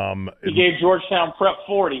 He gave Georgetown Prep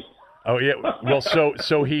 40. Oh, yeah. Well,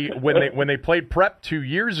 so he when they played Prep 2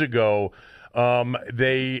 years ago,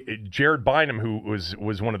 Jared Bynum, who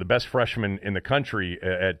was one of the best freshmen in the country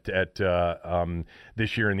at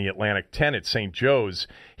this year in the Atlantic 10 at St. Joe's,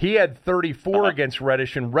 he had 34 against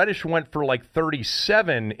Reddish, and Reddish went for like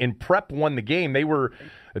 37. In Prep won the game. They were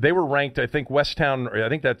ranked, I think, Westtown, I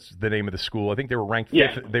think that's the name of the school. I think they were ranked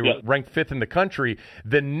 5th. They were ranked 5th in the country.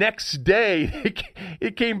 The next day,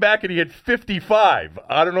 it came back and he had 55.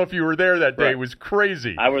 I don't know if you were there that day. Right. It was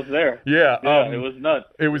crazy. I was there. Yeah. It was nuts.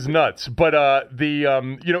 It was nuts. But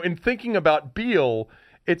in thinking about Beal,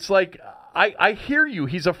 it's like I hear you.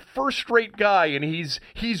 He's a first-rate guy, and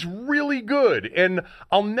he's really good. And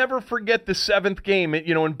I'll never forget the 7th game,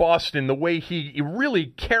 in Boston, the way he really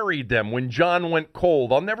carried them when John went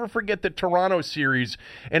cold. I'll never forget the Toronto series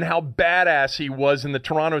and how badass he was in the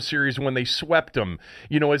Toronto series when they swept him.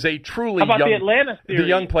 As a truly How about young, the Atlanta series? The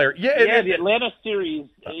young player. The Atlanta series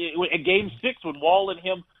in Game 6 when Wall and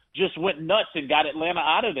him just went nuts and got Atlanta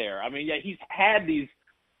out of there. I mean, he's had these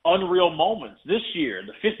unreal moments this year,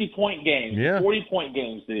 the 50-point games, 40-point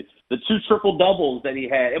games, the 2 triple-doubles that he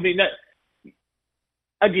had. I mean,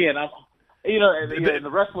 again, in the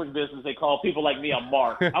wrestling business, they call people like me a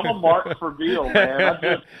mark. I'm a mark for Beal,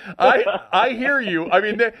 man. I hear you. I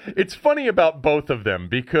mean, it's funny about both of them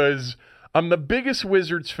because I'm the biggest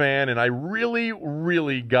Wizards fan, and I really,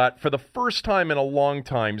 really got, for the first time in a long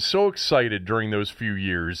time, so excited during those few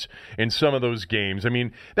years in some of those games. I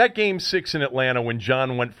mean, that Game 6 in Atlanta when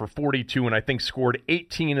John went for 42 and I think scored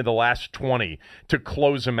 18 of the last 20 to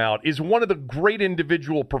close him out is one of the great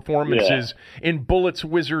individual performances in Bullets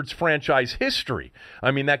Wizards franchise history.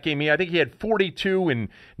 I mean, that game, I think he had 42 and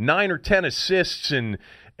 9 or 10 assists and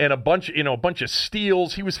a bunch of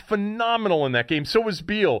steals. He was phenomenal in that game. So was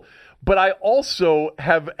Beal. But I also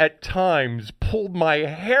have at times pulled my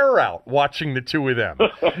hair out watching the two of them.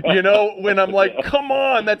 When I'm like, come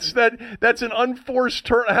on, that's an unforced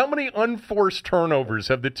turn. How many unforced turnovers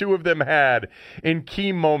have the two of them had in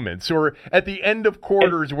key moments? Or at the end of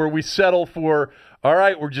quarters where we settle for, all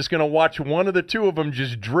right, we're just going to watch one of the two of them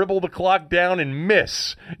just dribble the clock down and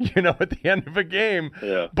miss, at the end of a game.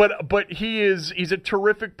 Yeah. But he's a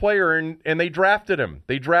terrific player, and they drafted him.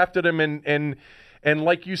 And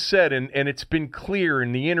like you said, and it's been clear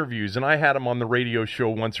in the interviews, and I had him on the radio show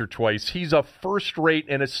once or twice, he's a first-rate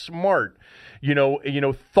and a smart,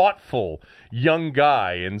 thoughtful young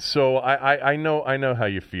guy. And so I know how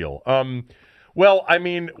you feel. Well, I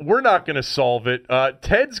mean, we're not going to solve it.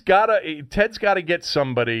 Ted's got to get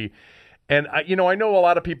somebody. And I know a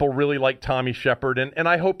lot of people really like Tommy Shepard, and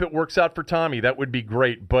I hope it works out for Tommy. That would be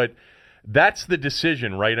great, but that's the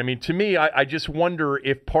decision, right? I mean, to me, I just wonder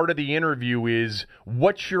if part of the interview is,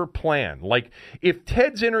 what's your plan? Like, if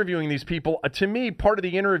Ted's interviewing these people, to me, part of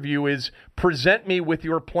the interview is, present me with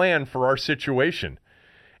your plan for our situation.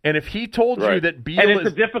 And if he told you that Beal and it's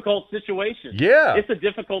a difficult situation. Yeah. It's a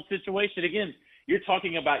difficult situation. Again, you're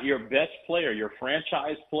talking about your best player, your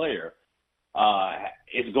franchise player,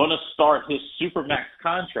 is going to start his Supermax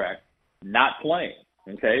contract not playing.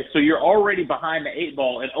 Okay, so you're already behind the 8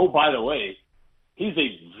 ball, and oh, by the way, he's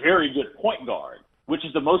a very good point guard, which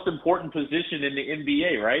is the most important position in the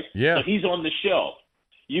NBA, right? Yeah. So he's on the shelf.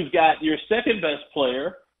 You've got your second best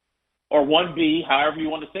player, or 1B, however you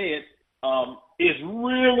want to say it, is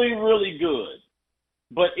really, really good.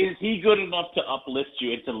 But is he good enough to uplift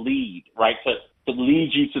you and to lead, right, to lead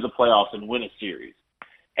you to the playoffs and win a series?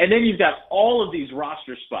 And then you've got all of these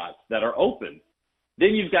roster spots that are open.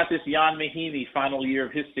 Then you've got this Jan Mahinmi final year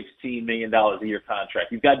of his $16 million a year contract.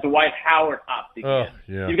 You've got Dwight Howard opting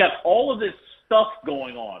in. Yeah. You've got all of this stuff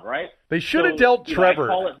going on, right? They should have dealt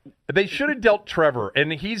Trevor. They should have dealt Trevor,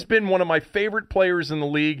 and he's been one of my favorite players in the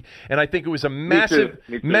league, and I think it was a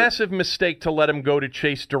massive mistake to let him go to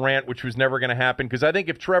chase Durant, which was never going to happen, because I think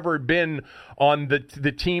if Trevor had been on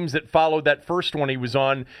the teams that followed that first one he was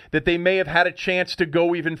on, that they may have had a chance to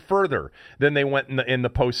go even further than they went in the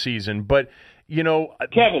postseason. But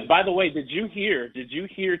Kevin, by the way, did you hear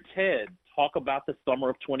Ted talk about the summer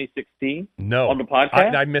of 2016? No. On the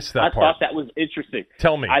podcast? I missed that part. I thought that was interesting.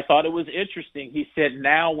 Tell me. I thought it was interesting. He said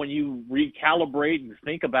now when you recalibrate and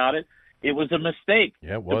think about it, it was a mistake.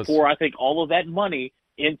 Yeah, it was. To pour, I think, all of that money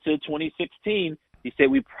into 2016. He said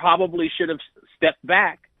we probably should have stepped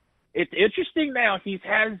back. It's interesting now. He's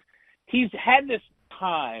had this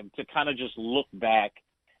time to kind of just look back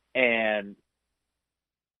and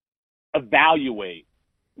evaluate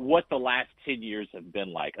what the last 10 years have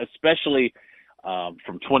been like, especially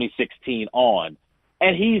from 2016 on.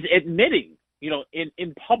 And he's admitting,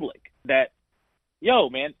 in public that,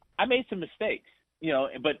 man, I made some mistakes,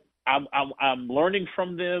 but I'm learning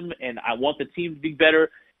from them, and I want the team to be better.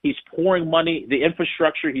 He's pouring money, the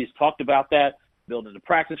infrastructure, he's talked about that, building the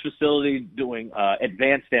practice facility, doing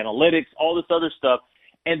advanced analytics, all this other stuff.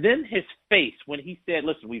 And then his face when he said,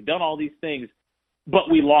 listen, we've done all these things,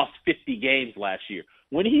 but we lost 50 games last year.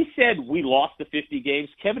 When he said we lost the 50 games,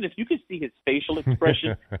 Kevin, if you could see his facial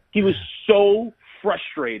expression, he was so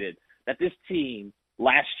frustrated that this team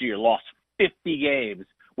last year lost 50 games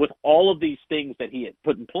with all of these things that he had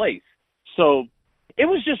put in place. So it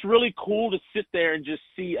was just really cool to sit there and just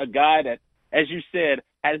see a guy that, as you said,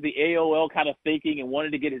 has the AOL kind of thinking and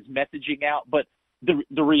wanted to get his messaging out. But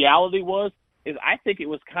the reality is I think it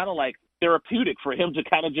was kind of like therapeutic for him to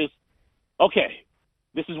kind of just, okay,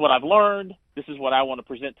 this is what I've learned. This is what I want to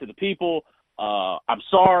present to the people. I'm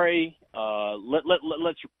sorry.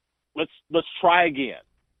 Let's try again.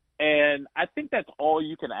 And I think that's all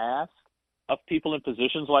you can ask of people in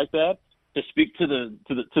positions like that, to speak to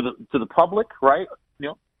the public, right?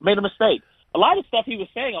 Made a mistake. A lot of stuff he was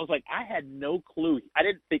saying, I was like, I had no clue. I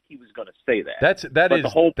didn't think he was going to say that. The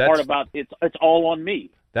whole part about it's all on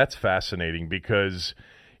me. That's fascinating because,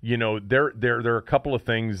 there are a couple of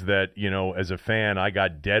things that, as a fan, I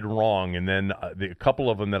got dead wrong, and then a couple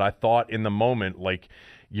of them that I thought in the moment, like,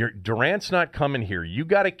 Durant's not coming here. You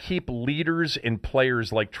got to keep leaders and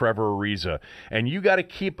players like Trevor Ariza, and you got to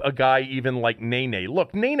keep a guy even like Nene.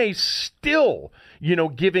 Look, Nene's still,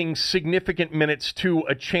 giving significant minutes to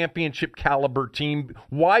a championship caliber team.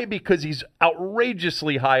 Why? Because he's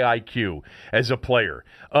outrageously high IQ as a player.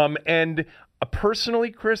 And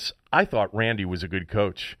personally, Chris, I thought Randy was a good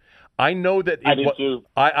coach. I know that I did too.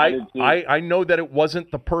 I know that it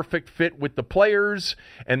wasn't the perfect fit with the players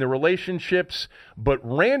and the relationships, but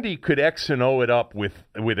Randy could X and O it up with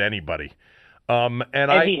anybody. And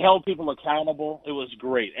he held people accountable. It was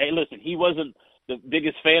great. Hey, listen, he wasn't the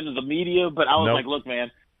biggest fan of the media, but I was like, look, man,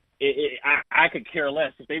 I could care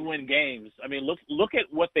less if they win games. I mean, look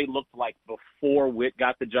at what they looked like before Witt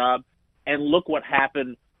got the job, and look what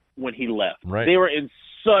happened when he left. Right. They were in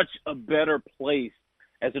such a better place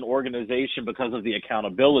as an organization because of the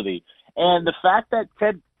accountability. And the fact that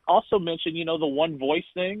Ted also mentioned, the one voice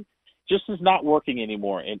thing just is not working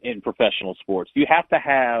anymore in professional sports. You have to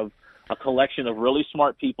have a collection of really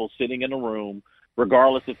smart people sitting in a room,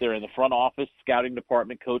 regardless if they're in the front office, scouting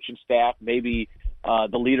department, coaching staff, maybe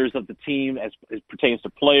the leaders of the team as it pertains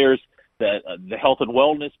to players, the health and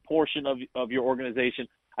wellness portion of your organization.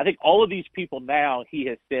 I think all of these people now, he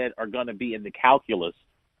has said, are going to be in the calculus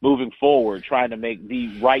moving forward, trying to make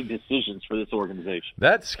the right decisions for this organization.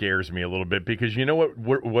 That scares me a little bit because you know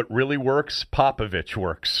what really works? Popovich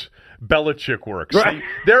works. Belichick works. Right.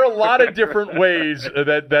 There are a lot of different ways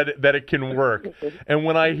that it can work. And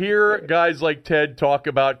when I hear guys like Ted talk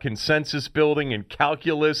about consensus building and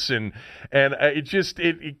calculus and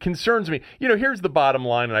it concerns me. Here's the bottom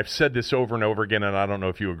line, and I've said this over and over again, and I don't know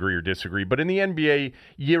if you agree or disagree, but in the NBA,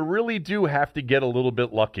 you really do have to get a little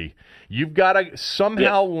bit lucky. You've got to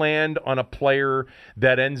somehow land on a player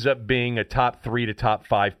that ends up being a top 3 to top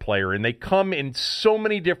 5 player, and they come in so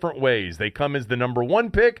many different ways. They come as the number 1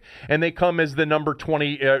 pick, and they come as the number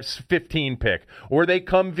 15 pick, or they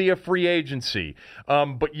come via free agency.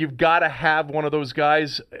 But you've got to have one of those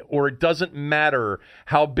guys, or it doesn't matter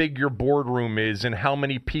how big your boardroom is and how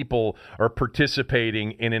many people are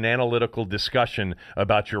participating in an analytical discussion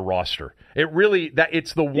about your roster.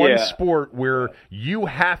 It's the one sport where you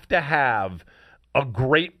have to have a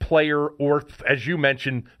great player, or as you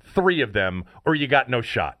mentioned, 3 of them, or you got no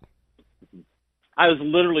shot. I was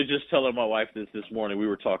literally just telling my wife this morning. We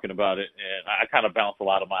were talking about it, and I kind of bounced a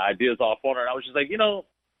lot of my ideas off on her. And I was just like,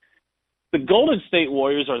 the Golden State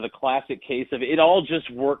Warriors are the classic case of it. It all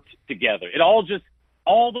just worked together.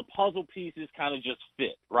 All the puzzle pieces kind of just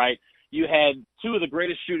fit, right? You had 2 of the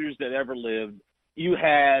greatest shooters that ever lived. You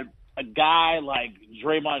had a guy like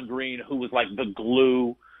Draymond Green who was like the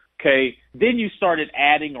glue, okay? Then you started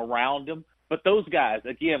adding around him. But those guys,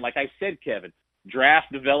 again, like I said, Kevin,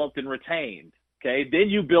 draft, developed, and retained. Okay, then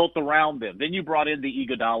you built around them. Then you brought in the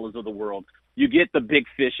Iguodalas of the world. You get the big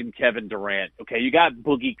fish in Kevin Durant. Okay, you got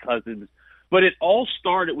Boogie Cousins. But it all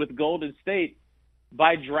started with Golden State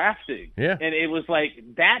by drafting. Yeah. And it was like,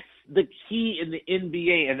 that's the key in the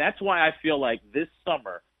NBA. And that's why I feel like this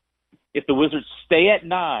summer, if the Wizards stay at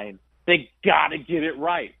 9, they got to get it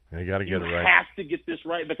right. They got to get it right. You have to get this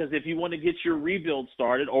right, because if you want to get your rebuild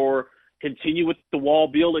started or continue with the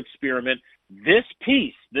Wall-Beal experiment, this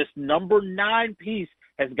piece, this number 9 piece,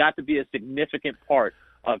 has got to be a significant part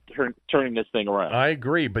of turning this thing around. I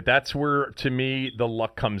agree, but that's where, to me, the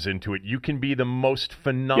luck comes into it. You can be the most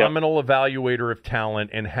phenomenal evaluator of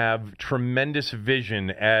talent and have tremendous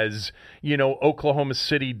vision, as Oklahoma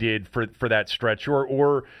City did for that stretch,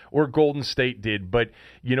 or Golden State did. But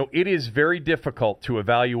it is very difficult to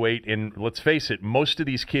evaluate. And let's face it, most of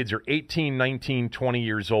these kids are 18, 19, 20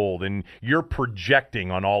 years old, and you're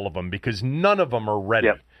projecting on all of them because none of them are ready.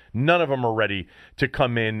 Yep. None of them are ready to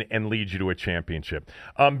come in and lead you to a championship.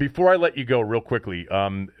 Before I let you go, real quickly,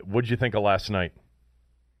 what did you think of last night?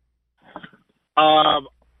 Drew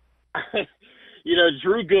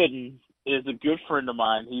Gooden is a good friend of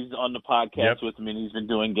mine. He's on the podcast with me, and he's been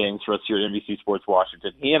doing games for us here at NBC Sports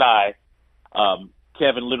Washington. He and I,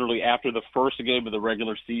 Kevin, literally after the first game of the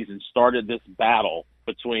regular season, started this battle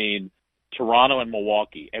between Toronto and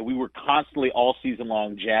Milwaukee, and we were constantly all season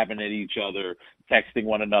long jabbing at each other, texting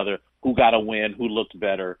one another, who got a win, who looked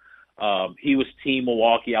better. He was team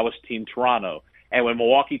Milwaukee, I was team Toronto. And when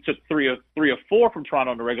Milwaukee took three or four from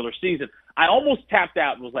Toronto in the regular season, I almost tapped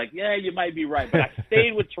out and was like, yeah, you might be right, but I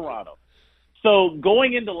stayed with Toronto. So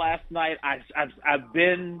going into last night, I've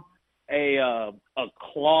been a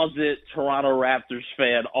closet Toronto Raptors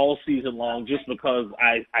fan all season long just because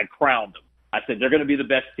I crowned them. I said they're going to be the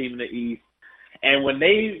best team in the East. And when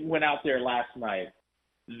they went out there last night,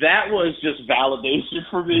 that was just validation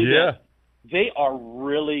for me. Yeah. They are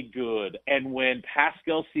really good. And when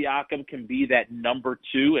Pascal Siakam can be that number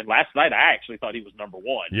 2, and last night I actually thought he was number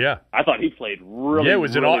 1. Yeah. I thought he played really, it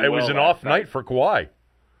was really it was an off night for Kawhi.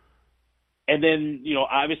 And then,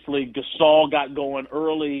 obviously Gasol got going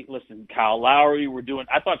early. Listen, Kyle Lowry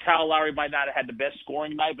I thought Kyle Lowry might not have had the best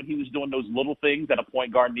scoring night, but he was doing those little things that a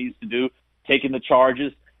point guard needs to do, taking the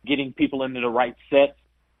charges, getting people into the right sets.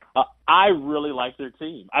 I really like their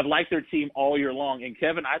team. I've liked their team all year long. And,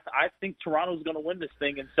 Kevin, I think Toronto's going to win this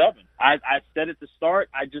thing in 7. I said at the start,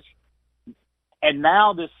 and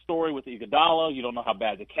now this story with Iguodala, you don't know how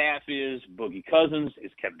bad the calf is, Boogie Cousins,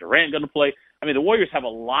 is Kevin Durant going to play? I mean, the Warriors have a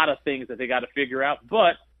lot of things that they got to figure out,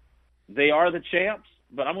 but they are the champs,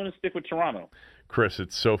 but I'm going to stick with Toronto. Chris,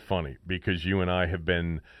 it's so funny because you and I have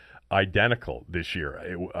been identical this year.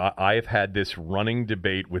 I've had this running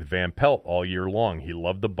debate with Van Pelt all year long. He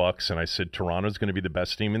loved the Bucks, and I said Toronto's going to be the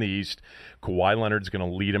best team in the East. Kawhi Leonard's going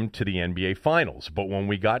to lead them to the NBA Finals. But when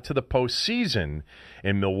we got to the postseason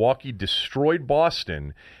and Milwaukee destroyed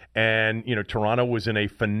Boston, and Toronto was in a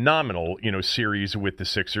phenomenal series with the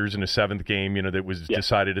Sixers in a 7th game that was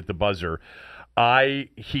decided at the buzzer.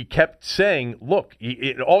 He kept saying, look,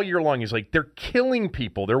 all year long, he's like, they're killing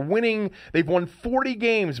people. They're winning. They've won 40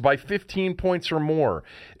 games by 15 points or more.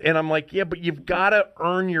 And I'm like, yeah, but you've got to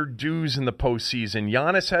earn your dues in the postseason.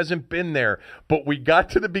 Giannis hasn't been there. But we got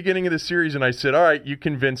to the beginning of the series, and I said, all right, you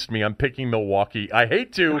convinced me. I'm picking Milwaukee. I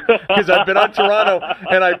hate to because I've been on Toronto,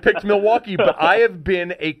 and I picked Milwaukee. But I have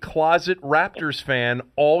been a closet Raptors fan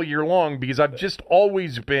all year long because I've just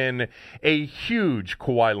always been a huge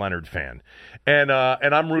Kawhi Leonard fan. And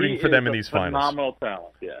I'm rooting for them in these finals. Phenomenal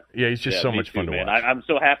talent, yeah. He's just so much fun to watch. I'm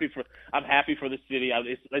so happy I'm happy for the city.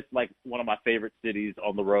 It's like one of my favorite cities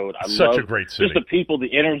on the road. I love a great city. Just the people,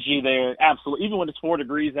 the energy there. Absolutely. Even when it's 4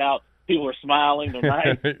 degrees out, people are smiling. They're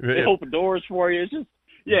nice. They open doors for you. It's just.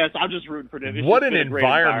 Yes, I'm just rooting for them. What an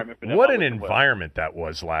environment! What an environment that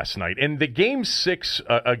was last night. And the Game 6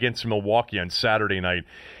 against Milwaukee on Saturday night,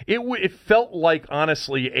 it felt like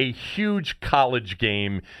honestly a huge college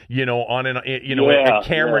game. On at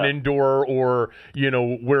Cameron Indoor or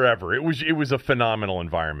wherever. It was a phenomenal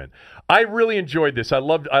environment. I really enjoyed this. I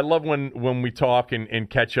love when we talk and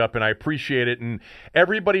catch up, and I appreciate it. And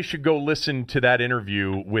everybody should go listen to that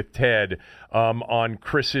interview with Ted on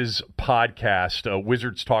Chris's podcast,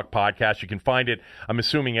 Wizards Talk podcast. You can find it, I'm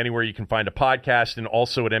assuming, anywhere you can find a podcast, and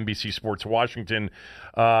also at NBC Sports Washington.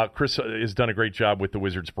 Chris has done a great job with the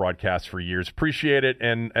Wizards broadcast for years. Appreciate it,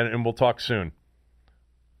 and we'll talk soon.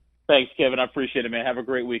 Thanks, Kevin. I appreciate it, man. Have a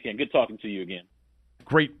great weekend. Good talking to you again.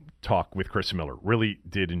 Great talk with Chris Miller. Really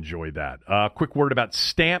did enjoy that. Quick word about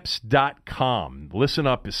Stamps.com. Listen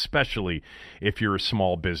up, especially if you're a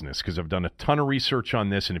small business, because I've done a ton of research on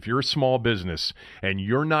this, and if you're a small business and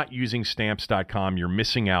you're not using Stamps.com, you're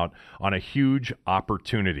missing out on a huge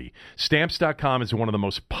opportunity. Stamps.com is one of the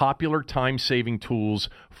most popular time-saving tools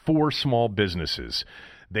for small businesses.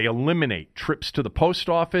 They eliminate trips to the post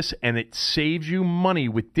office, and it saves you money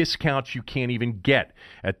with discounts you can't even get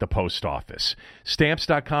at the post office.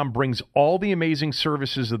 Stamps.com brings all the amazing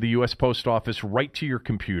services of the U.S. Post Office right to your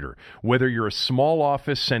computer. Whether you're a small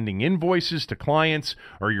office sending invoices to clients,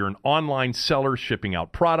 or you're an online seller shipping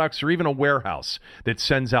out products, or even a warehouse that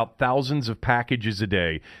sends out thousands of packages a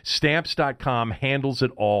day, Stamps.com handles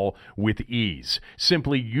it all with ease.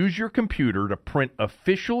 Simply use your computer to print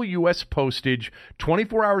official U.S. postage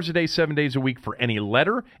 24 hours a day, 7 days a week for any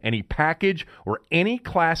letter, any package, or any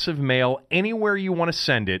class of mail anywhere you want to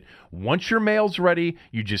send it. Once your mail's ready,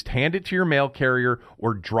 you just hand it to your mail carrier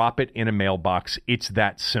or drop it in a mailbox. It's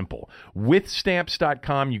that simple. With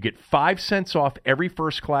Stamps.com, you get 5 cents off every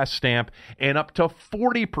first-class stamp and up to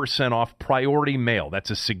 40% off priority mail.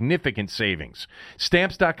 That's a significant savings.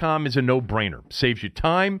 Stamps.com is a no-brainer. Saves you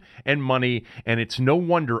time and money, and it's no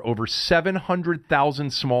wonder over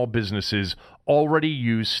 700,000 small businesses already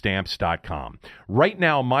use Stamps.com. Right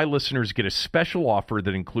now, my listeners get a special offer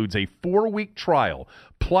that includes a 4-week trial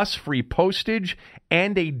plus free postage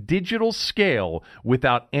and a digital scale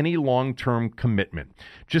without any long-term commitment.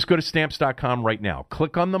 Just go to Stamps.com right now.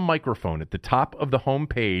 Click on the microphone at the top of the home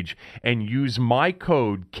page and use my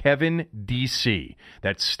code KevinDC.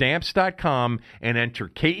 That's Stamps.com and enter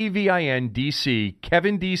KEVINDC.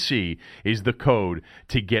 KevinDC is the code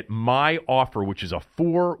to get my offer, which is a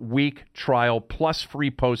 4-week trial plus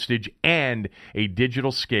free postage and a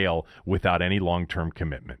digital scale without any long-term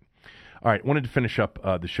commitment. All right, wanted to finish up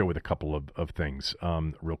the show with a couple of things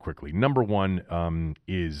real quickly. Number one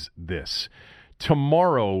is this.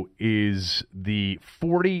 Tomorrow is the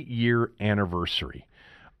 40-year anniversary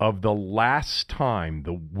of the last time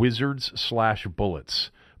the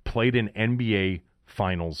Wizards/Bullets played an NBA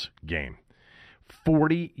Finals game.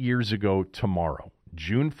 40 years ago tomorrow,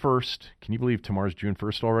 June 1st. Can you believe tomorrow's June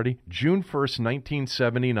 1st already? June 1st,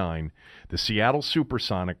 1979, the Seattle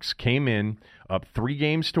Supersonics came in up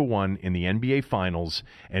 3-1 in the NBA Finals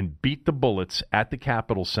and beat the Bullets at the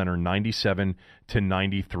Capitol Center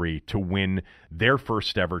 97-93 to win their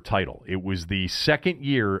first ever title. It was the second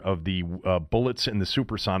year of the Bullets and the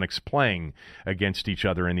Supersonics playing against each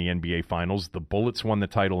other in the NBA Finals. The Bullets won the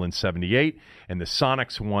title in 78, and the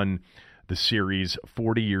Sonics won the series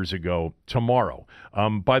 40 years ago tomorrow.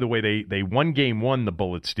 By the way, they won game 1, the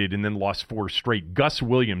Bullets did, and then lost 4 straight. Gus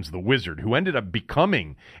Williams, the Wizard, who ended up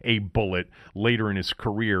becoming a Bullet later in his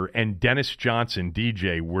career, and Dennis Johnson,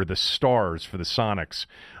 DJ, were the stars for the Sonics.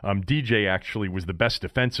 DJ actually was the best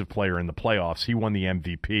defensive player in the playoffs. He won the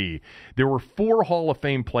MVP. There were 4 Hall of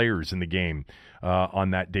Fame players in the game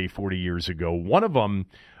on that day 40 years ago. One of them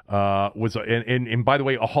was, and by the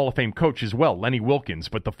way, a Hall of Fame coach as well, Lenny Wilkins.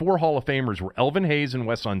 But the 4 Hall of Famers were Elvin Hayes and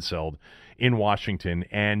Wes Unseld in Washington,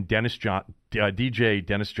 and DJ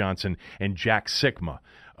Dennis Johnson and Jack Sikma,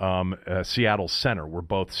 Seattle center, were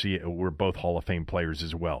both Hall of Fame players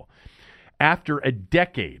as well. After a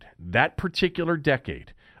decade, that particular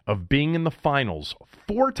decade of being in the finals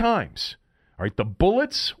 4 times. All right, the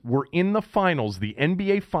Bullets were in the finals, the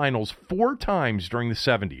NBA Finals, 4 times during the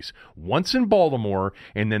 70s. Once in Baltimore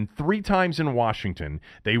and then 3 times in Washington.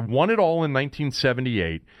 They won it all in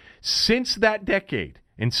 1978. Since that decade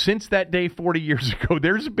and since that day 40 years ago,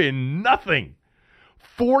 there's been nothing.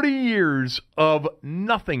 40 years of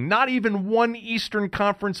nothing, not even one Eastern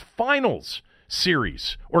Conference Finals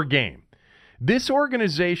series or game. This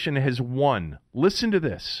organization has won, listen to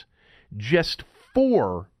this, just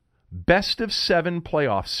 4 best-of-7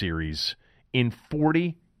 playoff series in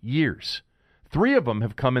 40 years. 3 of them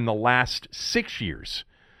have come in the last 6 years.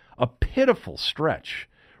 A pitiful stretch.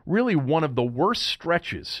 Really one of the worst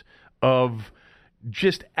stretches of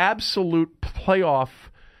just absolute playoff,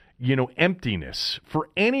 emptiness for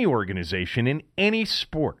any organization in any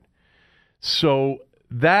sport. So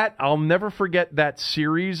that, I'll never forget that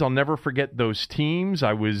series. I'll never forget those teams.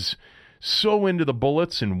 I was so into the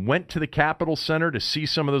Bullets and went to the Capitol Center to see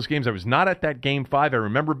some of those games. I was not at that Game 5. I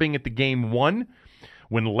remember being at the Game 1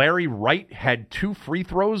 when Larry Wright had 2 free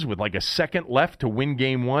throws with like a second left to win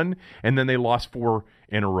Game 1, and then they lost 4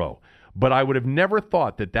 in a row. But I would have never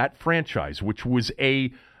thought that franchise, which was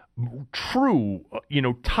a true,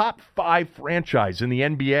 top 5 franchise in the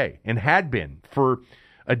NBA and had been for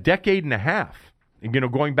a decade and a half,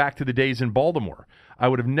 going back to the days in Baltimore, I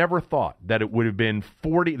would have never thought that it would have been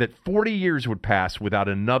 40 years would pass without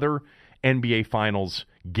another NBA Finals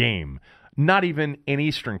game, not even an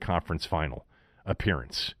Eastern Conference Final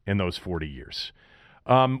appearance in those 40 years.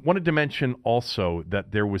 Wanted to mention also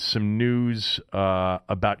that there was some news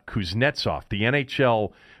about Kuznetsov. The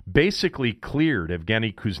NHL basically cleared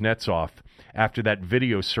Evgeny Kuznetsov after that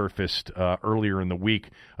video surfaced earlier in the week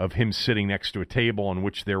of him sitting next to a table on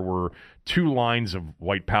which there were 2 lines of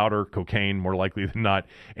white powder, cocaine, more likely than not,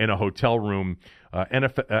 in a hotel room.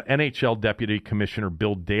 NHL Deputy Commissioner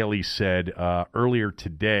Bill Daley said earlier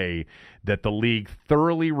today that the league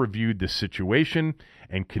thoroughly reviewed the situation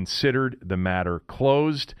and considered the matter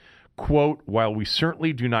closed. Quote, while we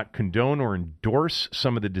certainly do not condone or endorse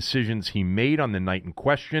some of the decisions he made on the night in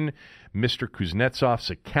question, Mr. Kuznetsov's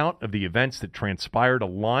account of the events that transpired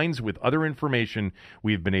aligns with other information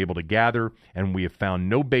we have been able to gather, and we have found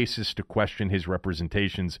no basis to question his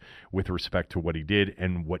representations with respect to what he did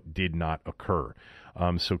and what did not occur.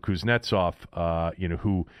 So Kuznetsov,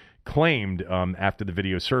 who claimed after the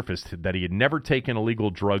video surfaced that he had never taken illegal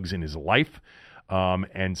drugs in his life,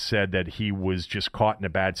 and said that he was just caught in a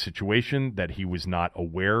bad situation that he was not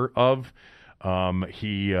aware of.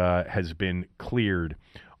 He has been cleared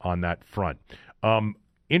on that front.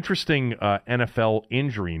 Interesting NFL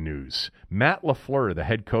injury news. Matt LaFleur, the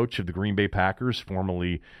head coach of the Green Bay Packers,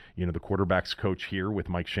 formerly, the quarterback's coach here with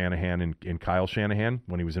Mike Shanahan and Kyle Shanahan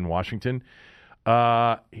when he was in Washington,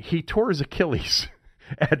 he tore his Achilles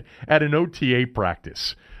at an OTA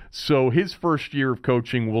practice. So his first year of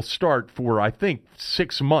coaching will start for, I think,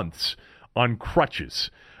 6 months on crutches.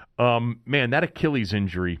 Man, that Achilles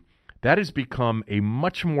injury, that has become a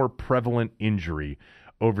much more prevalent injury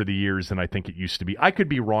over the years than I think it used to be. I could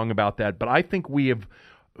be wrong about that, but I think we have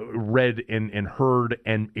read and heard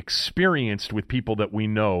and experienced with people that we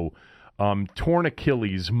know torn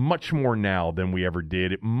Achilles much more now than we ever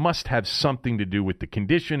did. It must have something to do with the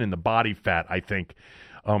condition and the body fat, I think,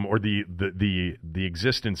 or the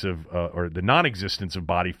existence of or the non-existence of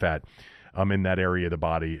body fat in that area of the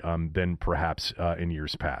body than perhaps in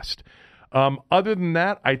years past. Other than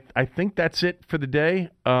that, I think that's it for the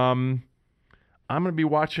day. I'm going to be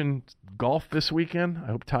watching golf this weekend. I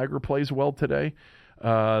hope Tiger plays well today.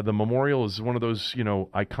 The Memorial is one of those,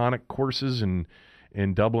 iconic courses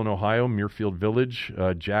in Dublin, Ohio, Muirfield Village,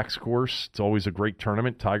 Jack's course. It's always a great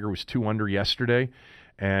tournament. Tiger was 2 under yesterday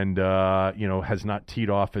and, has not teed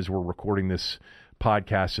off as we're recording this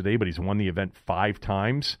podcast today, but he's won the event 5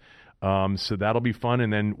 times. So that'll be fun.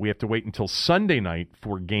 And then we have to wait until Sunday night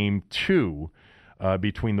for Game 2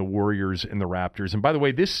 between the Warriors and the Raptors. And by the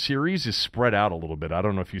way, this series is spread out a little bit. I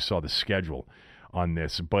don't know if you saw the schedule on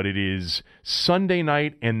this, but it is Sunday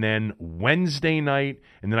night and then Wednesday night.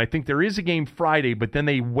 And then I think there is a game Friday, but then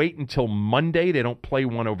they wait until Monday. They don't play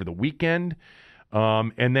one over the weekend.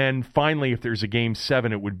 And then finally, if there's a Game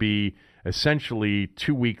 7, it would be essentially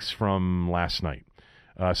 2 weeks from last night.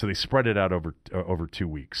 So they spread it out over 2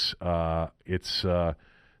 weeks.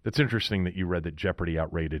 That's interesting that you read that Jeopardy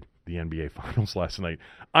outrated the NBA Finals last night.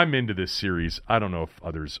 I'm into this series. I don't know if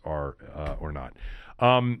others are or not.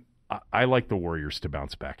 I like the Warriors to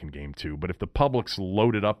bounce back in Game 2, but if the public's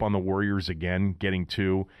loaded up on the Warriors again, getting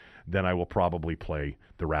 2, then I will probably play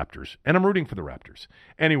the Raptors. And I'm rooting for the Raptors.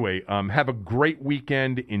 Anyway, have a great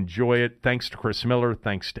weekend. Enjoy it. Thanks to Chris Miller.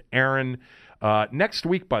 Thanks to Aaron. Next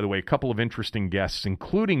week, by the way, a couple of interesting guests,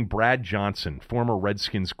 including Brad Johnson, former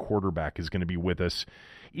Redskins quarterback, is going to be with us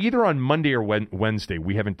either on Monday or Wednesday.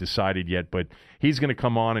 We haven't decided yet, but he's going to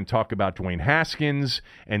come on and talk about Dwayne Haskins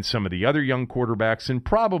and some of the other young quarterbacks, and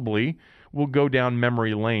probably we'll go down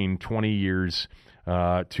memory lane 20 years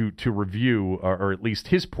to review, or at least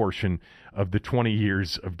his portion of the 20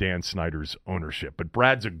 years of Dan Snyder's ownership. But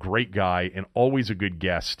Brad's a great guy and always a good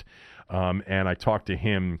guest, and I talked to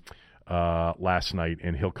him last night,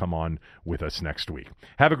 and he'll come on with us next week.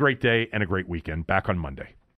 Have a great day and a great weekend. Back on Monday.